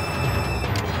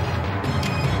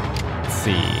 Let's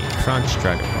see. Crunch,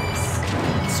 Dragon Pulse.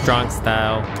 Strong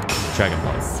style, Dragon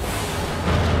Pulse.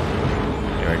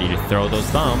 You ready to throw those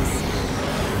bombs?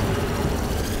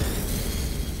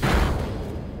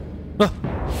 Ah.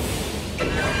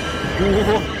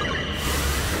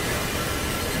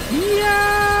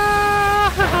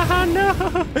 Yeah! No!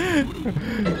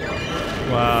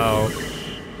 Wow.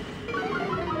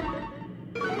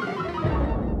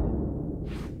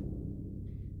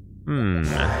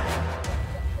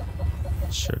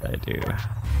 What should I do?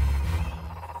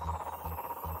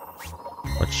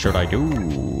 What should I do?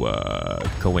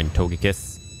 Go in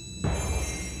Togekiss.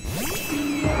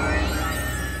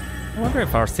 I wonder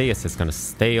if Arceus is gonna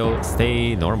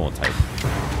stay normal type.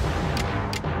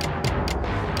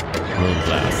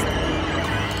 Moonblast.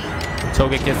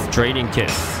 Togekiss, Draining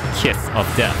Kiss. Kiss of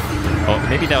Death. Oh,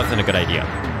 maybe that wasn't a good idea.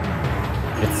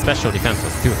 Its special defense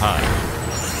was too high.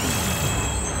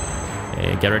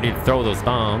 Okay, get ready to throw those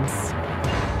bombs.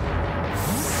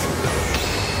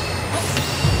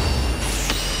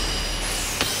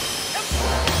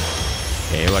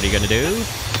 Okay, what are you gonna do?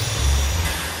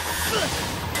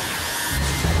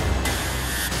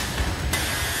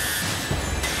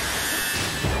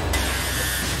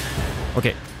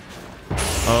 Okay.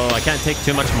 Oh, I can't take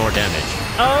too much more damage.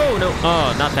 Oh, no.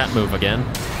 Oh, not that move again.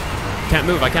 Can't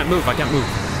move. I can't move. I can't move.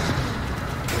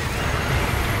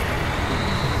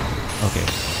 Okay.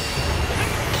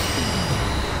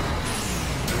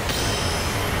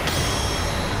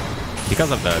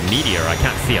 Because of the meteor, I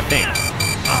can't see a thing.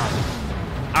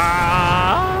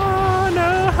 No.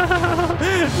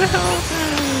 No.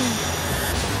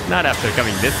 Not after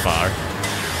coming this far.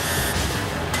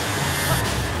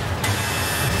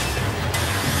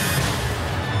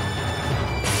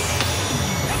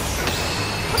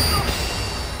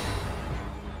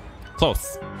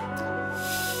 Close.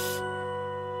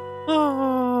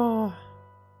 Oh.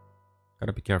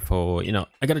 Gotta be careful. You know,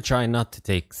 I gotta try not to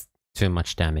take too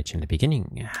much damage in the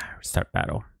beginning. Restart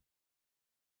battle.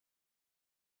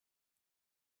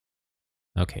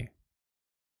 Okay.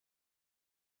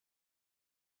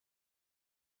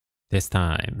 This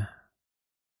time.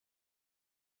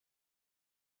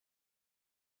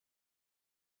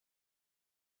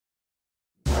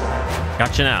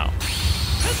 Gotcha now.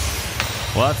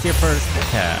 What's your first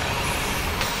attack?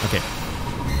 Okay.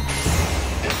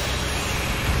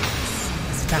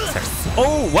 These attacks are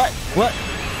oh, what? What?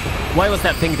 Why was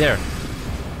that thing there?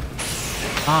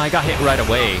 Ah, I got hit right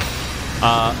away.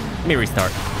 Let me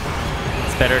restart.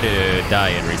 It's better to die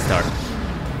and restart.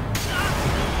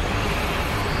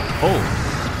 Oh.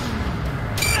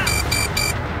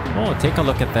 Oh, take a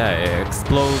look at that. It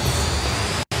explodes.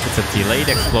 It's a delayed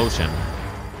explosion.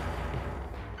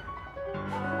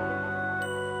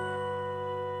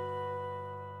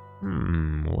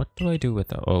 What do I do with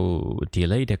the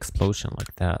delayed explosion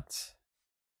like that?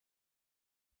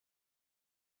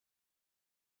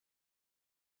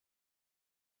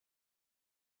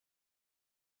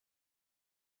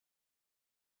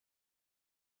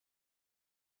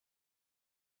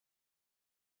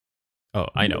 Oh,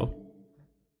 I know.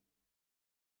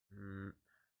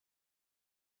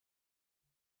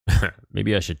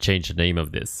 Maybe I should change the name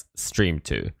of this stream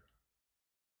to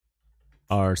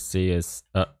Arceus.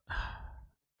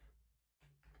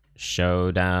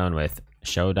 Showdown with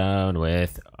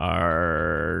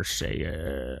Arceus.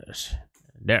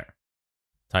 There.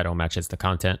 Title matches the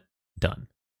content. Done.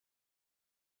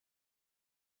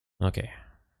 Okay.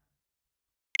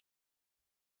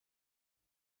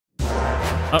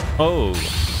 Oh.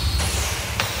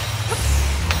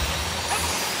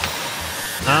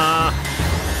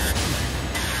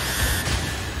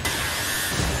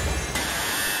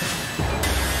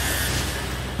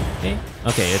 Okay.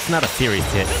 Okay, it's not a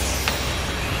serious hit.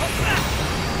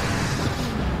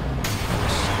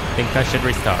 I think I should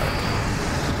restart.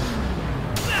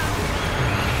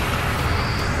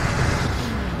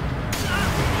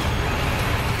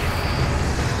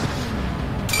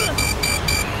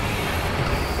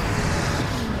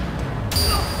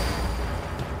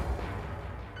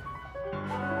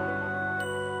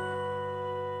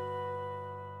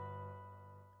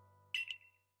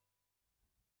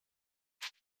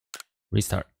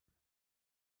 Restart.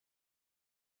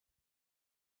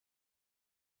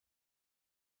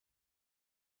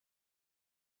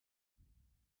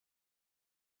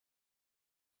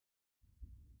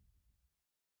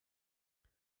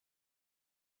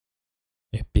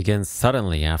 It begins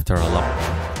suddenly after a long...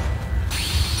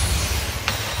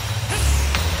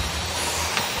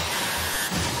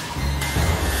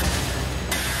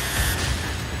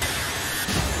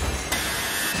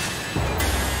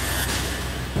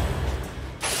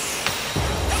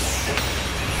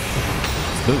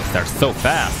 These moves are so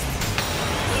fast.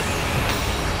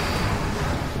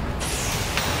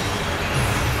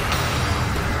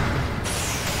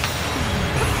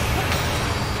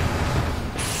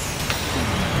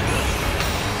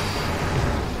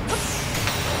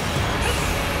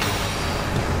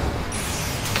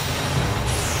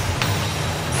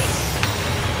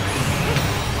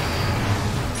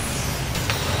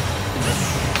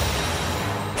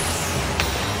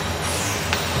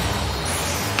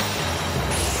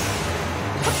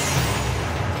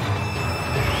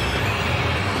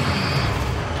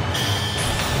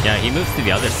 Yeah, he moves to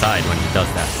the other side when he does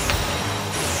that.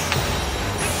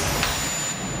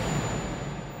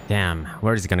 Damn,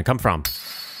 where is he gonna come from?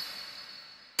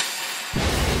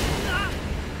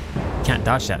 Can't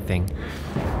dodge that thing.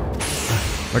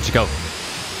 Where'd you go?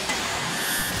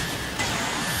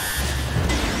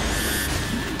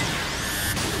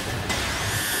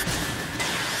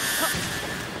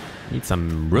 Need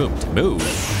some room to move.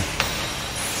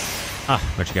 Ah,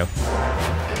 where'd you go?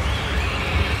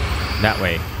 That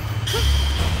way.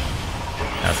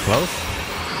 That's close.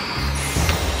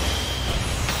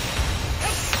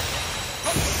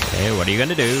 Okay, what are you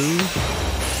gonna do?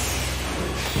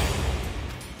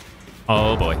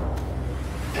 Oh boy.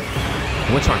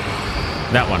 Which one?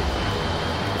 That one.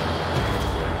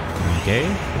 Okay.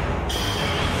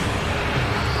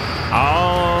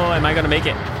 Oh, am I gonna make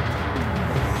it?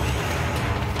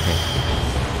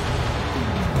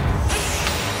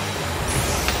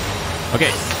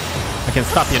 Okay, I can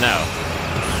stop you now.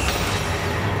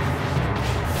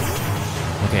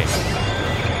 Okay.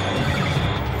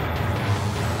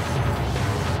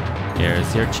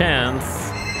 Here's your chance.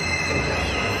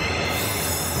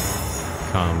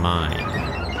 Come on.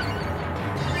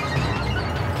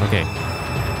 Okay.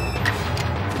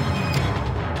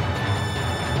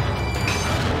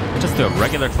 Just do a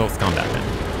regular close combat then.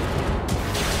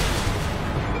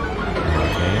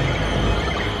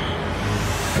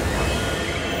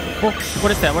 Oh,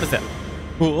 what is that? What is that?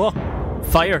 Oh,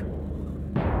 fire!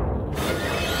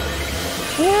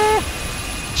 Oh,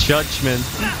 judgment.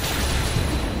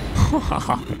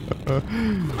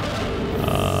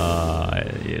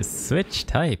 You switch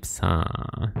types, huh?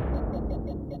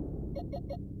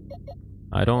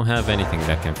 I don't have anything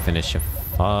that can finish a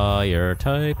fire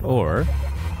type or...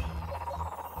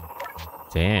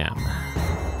 Damn.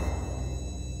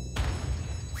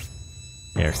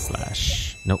 Air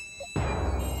slash. Nope.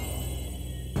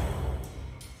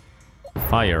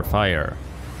 Fire, fire.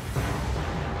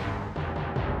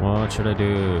 What should I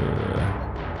do?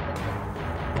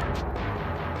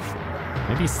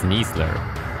 Maybe Sneasler.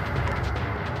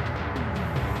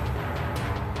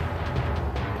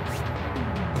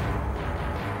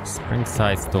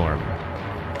 Springside Storm.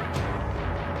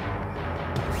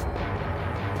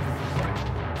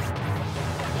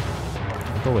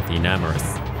 I'll go with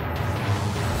Enamorous.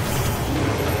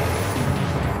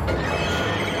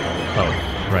 Oh,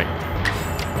 right.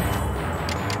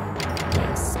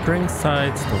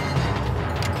 Springside Storm.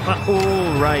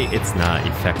 Oh, right. It's not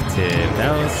effective.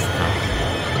 That was...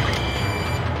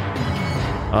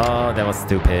 Oh, that was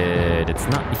stupid. It's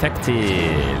not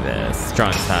effective.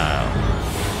 Strong style.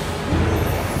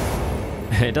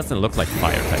 It doesn't look like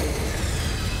fire type.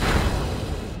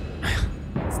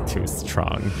 It's too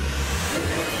strong.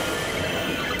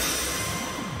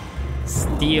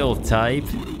 Steel type.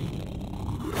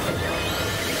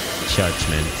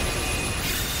 Judgment.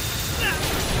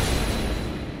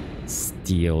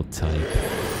 Steel type.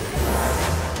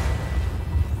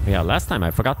 Yeah, last time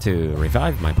I forgot to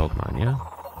revive my Pokemon, yeah?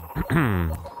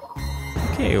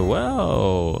 Okay,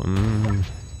 well...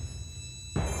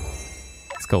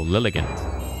 Let's go Lilligant.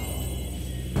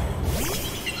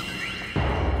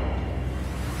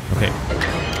 Okay.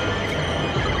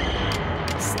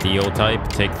 Steel type,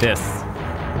 take this.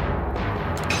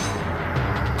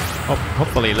 Oh,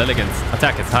 hopefully Lilligant's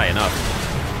attack is high enough.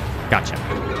 Gotcha.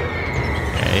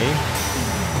 Okay.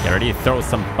 Get ready to throw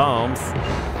some bombs.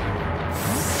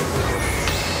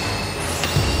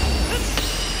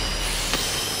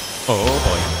 Oh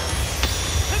boy.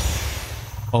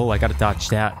 Oh, I gotta dodge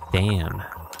that. Damn.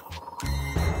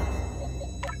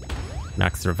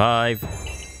 Max revive.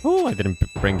 Oh, I didn't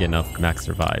bring enough max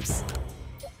revives.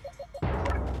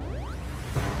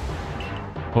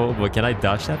 Oh boy, can I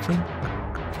dodge that thing?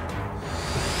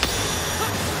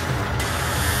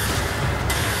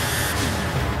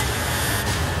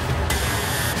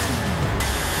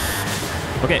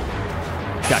 Okay.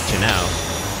 Gotcha now.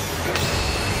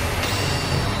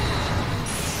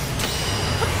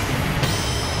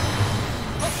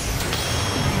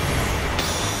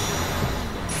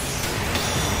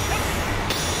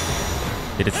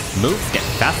 Did its moves get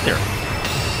faster?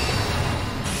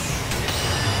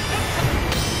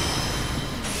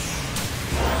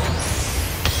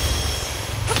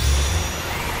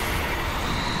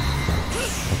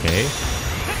 Okay.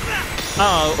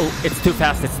 Oh, it's too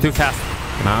fast. It's too fast.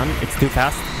 Come on, it's too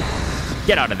fast.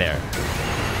 Get out of there.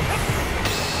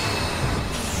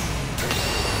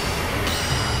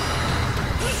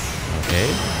 Okay.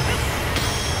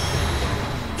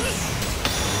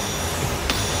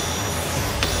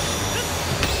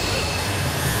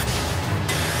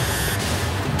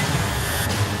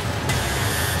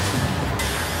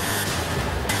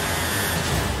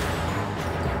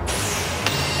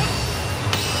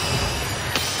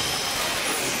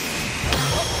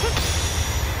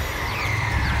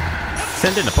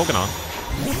 Send in a Pokemon.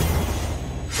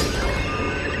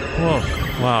 Whoa,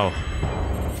 wow.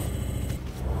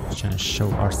 Trying to show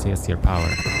Arceus your power.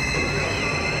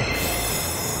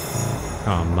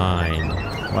 Oh, mine.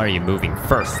 Why are you moving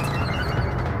first?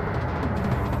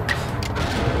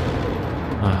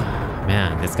 Ah,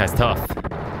 man, this guy's tough.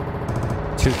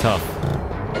 Too tough.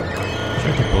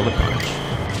 Try to bullet punch.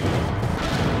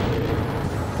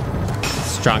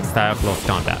 Strong style, close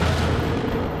combat.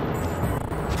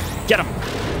 Get him!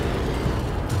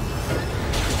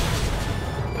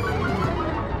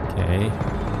 Okay.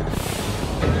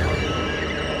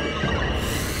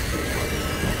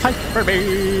 Hyper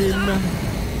Beam!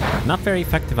 Not very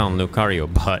effective on Lucario,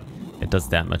 but it does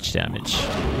that much damage.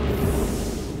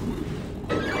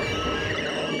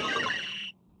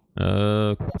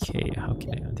 Okay, how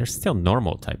can I... There's still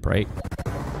normal type, right?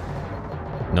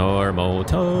 Normal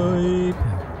type.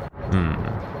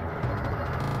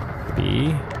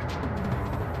 B.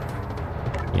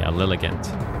 Yeah, Lilligant.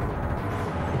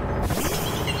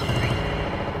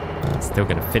 Still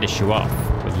gonna finish you off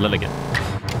with Lilligant.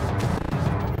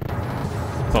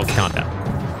 Close combat.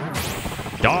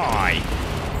 Die!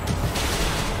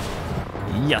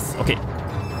 Yes, okay.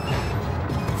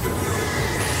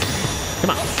 Come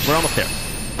on, we're almost there.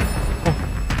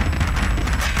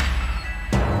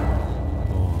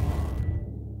 Oh.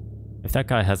 If that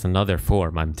guy has another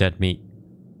form, I'm dead meat.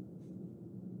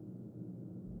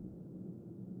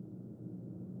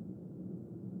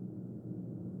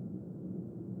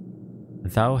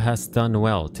 Thou hast done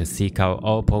well to seek out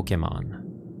all Pokemon.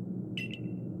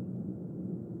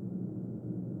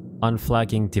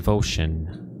 Unflagging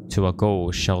devotion to a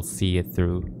goal shall see it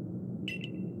through.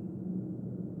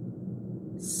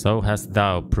 So hast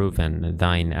thou proven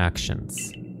thine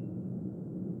actions.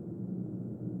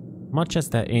 Much as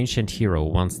that ancient hero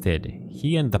once did,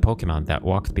 he and the Pokemon that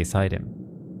walked beside him.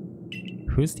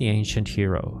 Who's the ancient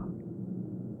hero?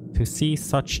 To see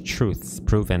such truths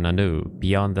proven anew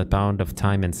beyond the bound of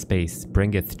time and space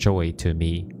bringeth joy to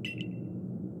me.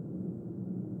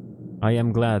 I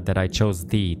am glad that I chose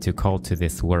thee to call to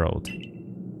this world.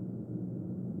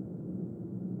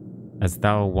 As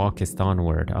thou walkest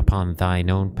onward upon thine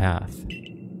own path,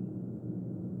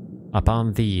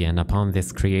 upon thee and upon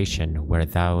this creation where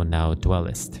thou now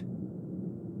dwellest,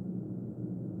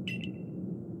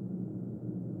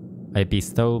 I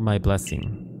bestow my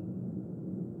blessing,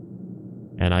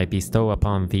 and I bestow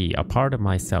upon thee a part of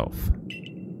myself.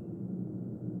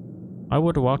 I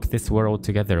would walk this world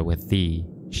together with thee.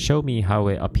 Show me how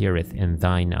it appeareth in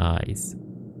thine eyes.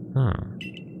 Huh.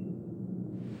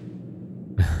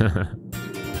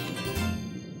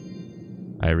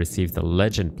 I received the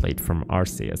legend plate from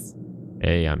Arceus.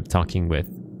 Hey, I'm talking with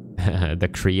the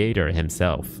creator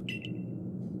himself.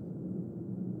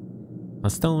 A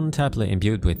stone tablet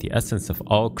imbued with the essence of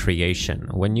all creation.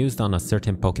 When used on a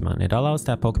certain Pokemon, it allows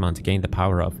that Pokemon to gain the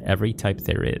power of every type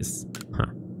there is. Huh.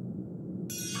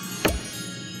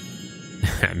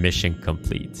 Mission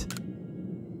complete.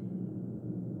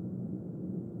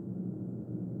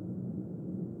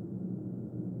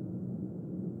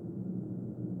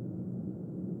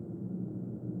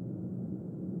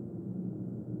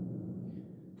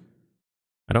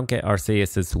 I don't get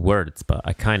Arceus's words, but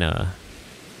I kinda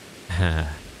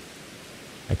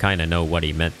know what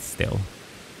he meant still.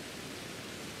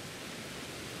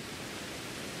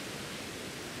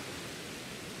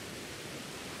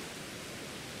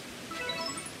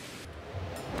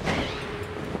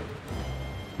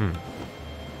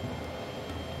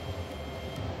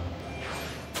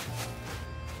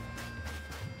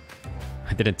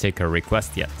 I didn't take her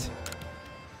request yet.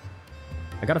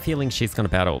 I got a feeling she's gonna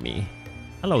battle me.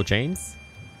 Hello, James.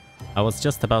 I was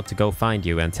just about to go find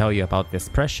you and tell you about this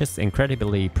precious,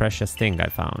 incredibly precious thing I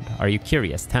found. Are you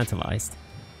curious, tantalized?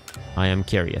 I am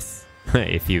curious,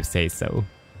 if you say so.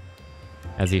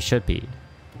 As you should be.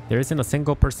 There isn't a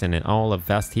single person in all of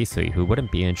vast Hisui who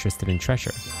wouldn't be interested in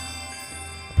treasure.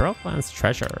 Pearlland's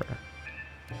treasure.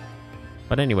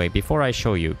 But anyway, before I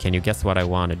show you, can you guess what I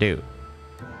want to do?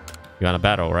 You want to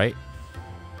battle, right?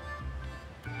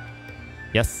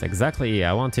 Yes, exactly.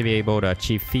 I want to be able to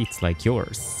achieve feats like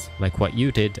yours. Like what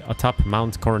you did atop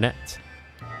Mount Coronet.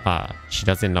 She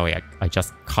doesn't know I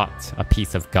just caught a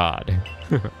piece of God.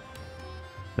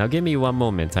 Now give me one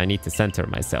moment. I need to center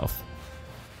myself.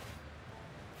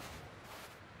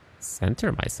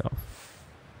 Center myself?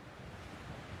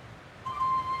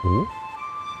 Ooh.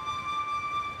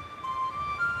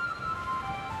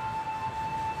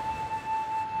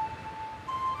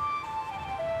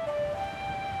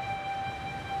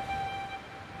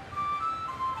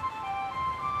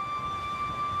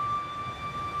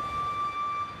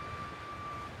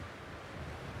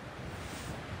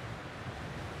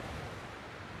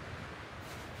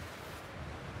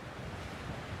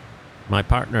 My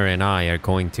partner and I are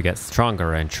going to get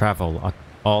stronger and travel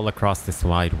all across this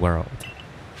wide world.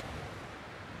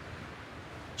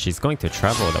 She's going to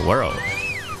travel the world.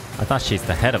 I thought she's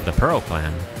the head of the Pearl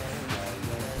clan.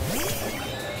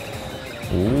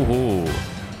 Ooh.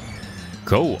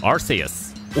 Go,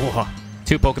 Arceus. Ooh.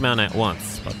 2 Pokemon at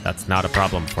once, but that's not a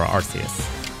problem for Arceus.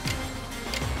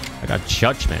 I got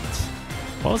Judgment.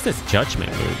 What was this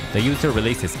Judgment move? The user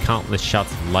releases countless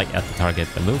shots of light at the target.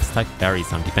 The move's type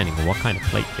varies on depending on what kind of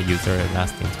plate the user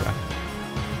last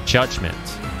interacted. Judgment.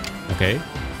 Okay.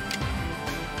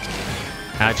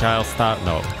 Agile style?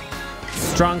 No.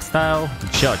 Strong style?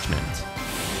 Judgment.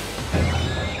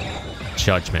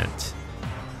 Judgment.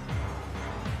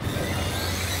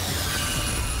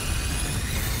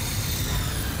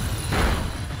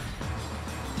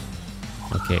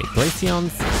 Okay,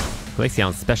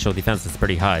 Glaceon's special defense is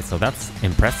pretty high, so that's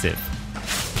impressive.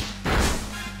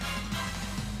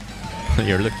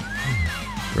 You're looking...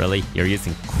 Really? You're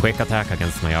using quick attack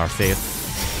against my Arceus?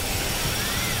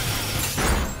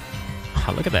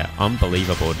 Oh, look at that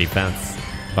unbelievable defense.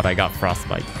 But I got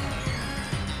Frostbite.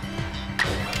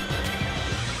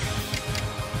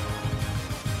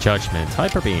 Judgment.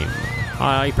 Hyper Beam.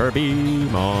 Hyper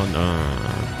Beam on...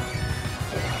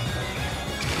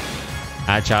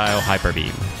 Agile Hyper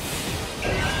Beam.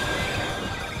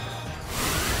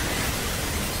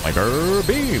 Hyper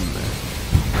Beam!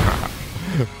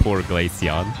 Poor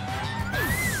Glaceon.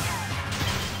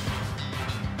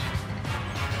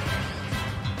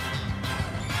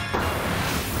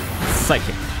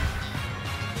 Psychic.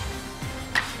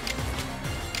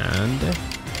 And...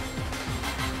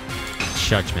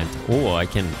 Judgment. Oh, I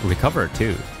can recover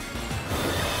too.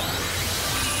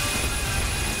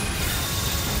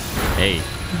 Hey.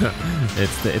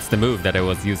 it's the move that I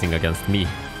was using against me.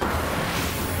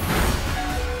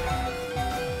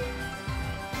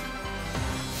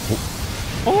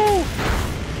 Oh!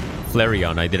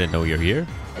 Flareon, I didn't know you're here.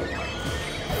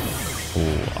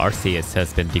 Oh, Arceus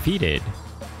has been defeated.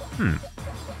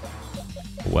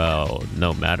 Well,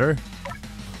 no matter.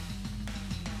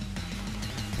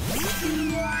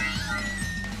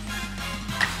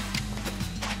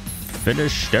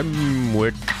 Finish them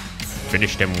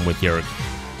with your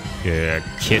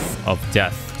kiss of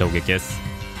death, Togekiss.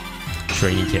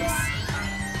 Training kiss.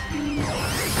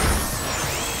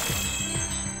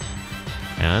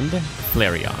 And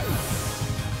Flareon.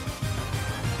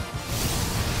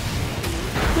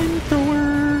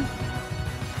 Flamethrower.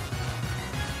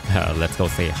 Let's go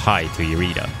say hi to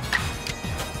Irida.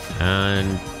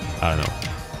 And I don't know.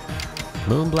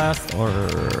 Moonblast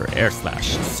or Air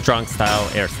Slash? Strong style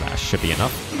Air Slash should be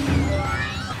enough.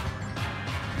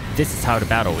 This is how to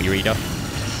battle, Irida.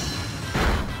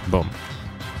 Boom.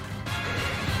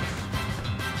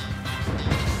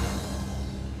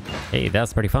 Hey,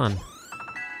 that's pretty fun.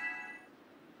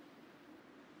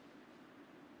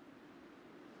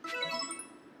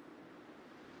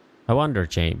 I wonder,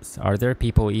 James, are there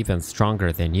people even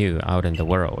stronger than you out in the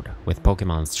world, with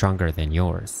Pokemon stronger than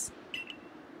yours?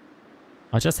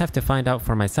 I'll just have to find out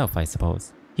for myself, I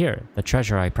suppose. Here, the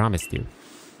treasure I promised you.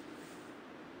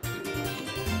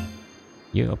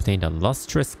 You obtained a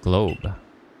lustrous globe.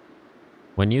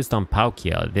 When used on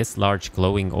Palkia, this large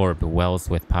glowing orb wells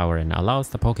with power and allows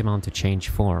the Pokemon to change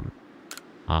form.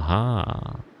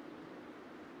 Aha.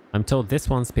 I'm told this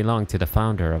once belonged to the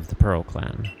founder of the Pearl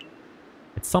clan.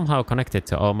 It's somehow connected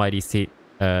to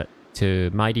to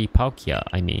Mighty Palkia,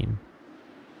 I mean.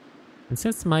 And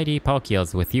since Mighty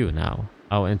Palkia's with you now,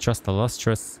 I'll entrust the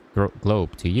lustrous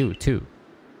globe to you too.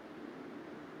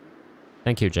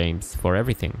 Thank you, James, for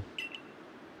everything.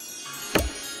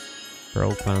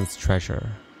 Pearl clan's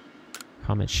treasure.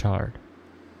 Comet shard.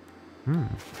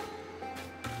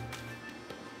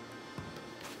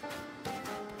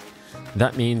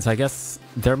 That means, I guess,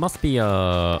 there must be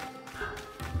a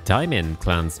Diamond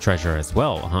clan's treasure as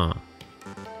well, huh?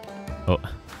 Oh.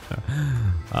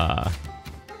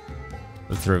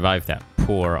 Let's revive that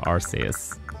poor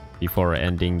Arceus before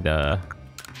ending the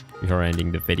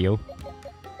video.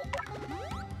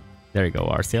 There you go,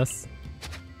 Arceus.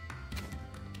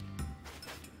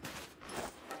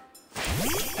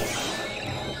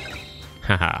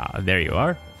 Haha, there you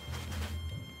are.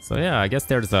 So yeah, I guess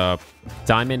there's a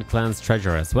Diamond clan's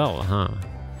treasure as well, huh?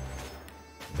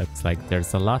 Looks like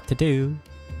there's a lot to do,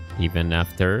 even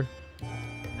after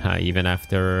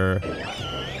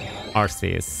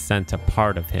Arceus sent a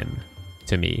part of him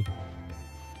to me.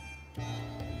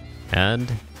 And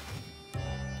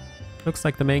looks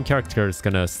like the main character is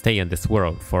gonna stay in this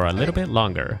world for a little bit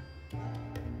longer.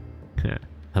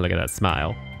 Look at that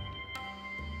smile.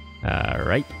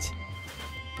 Alright.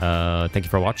 Thank you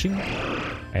for watching.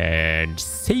 And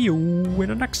see you in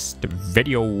the next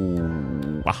video.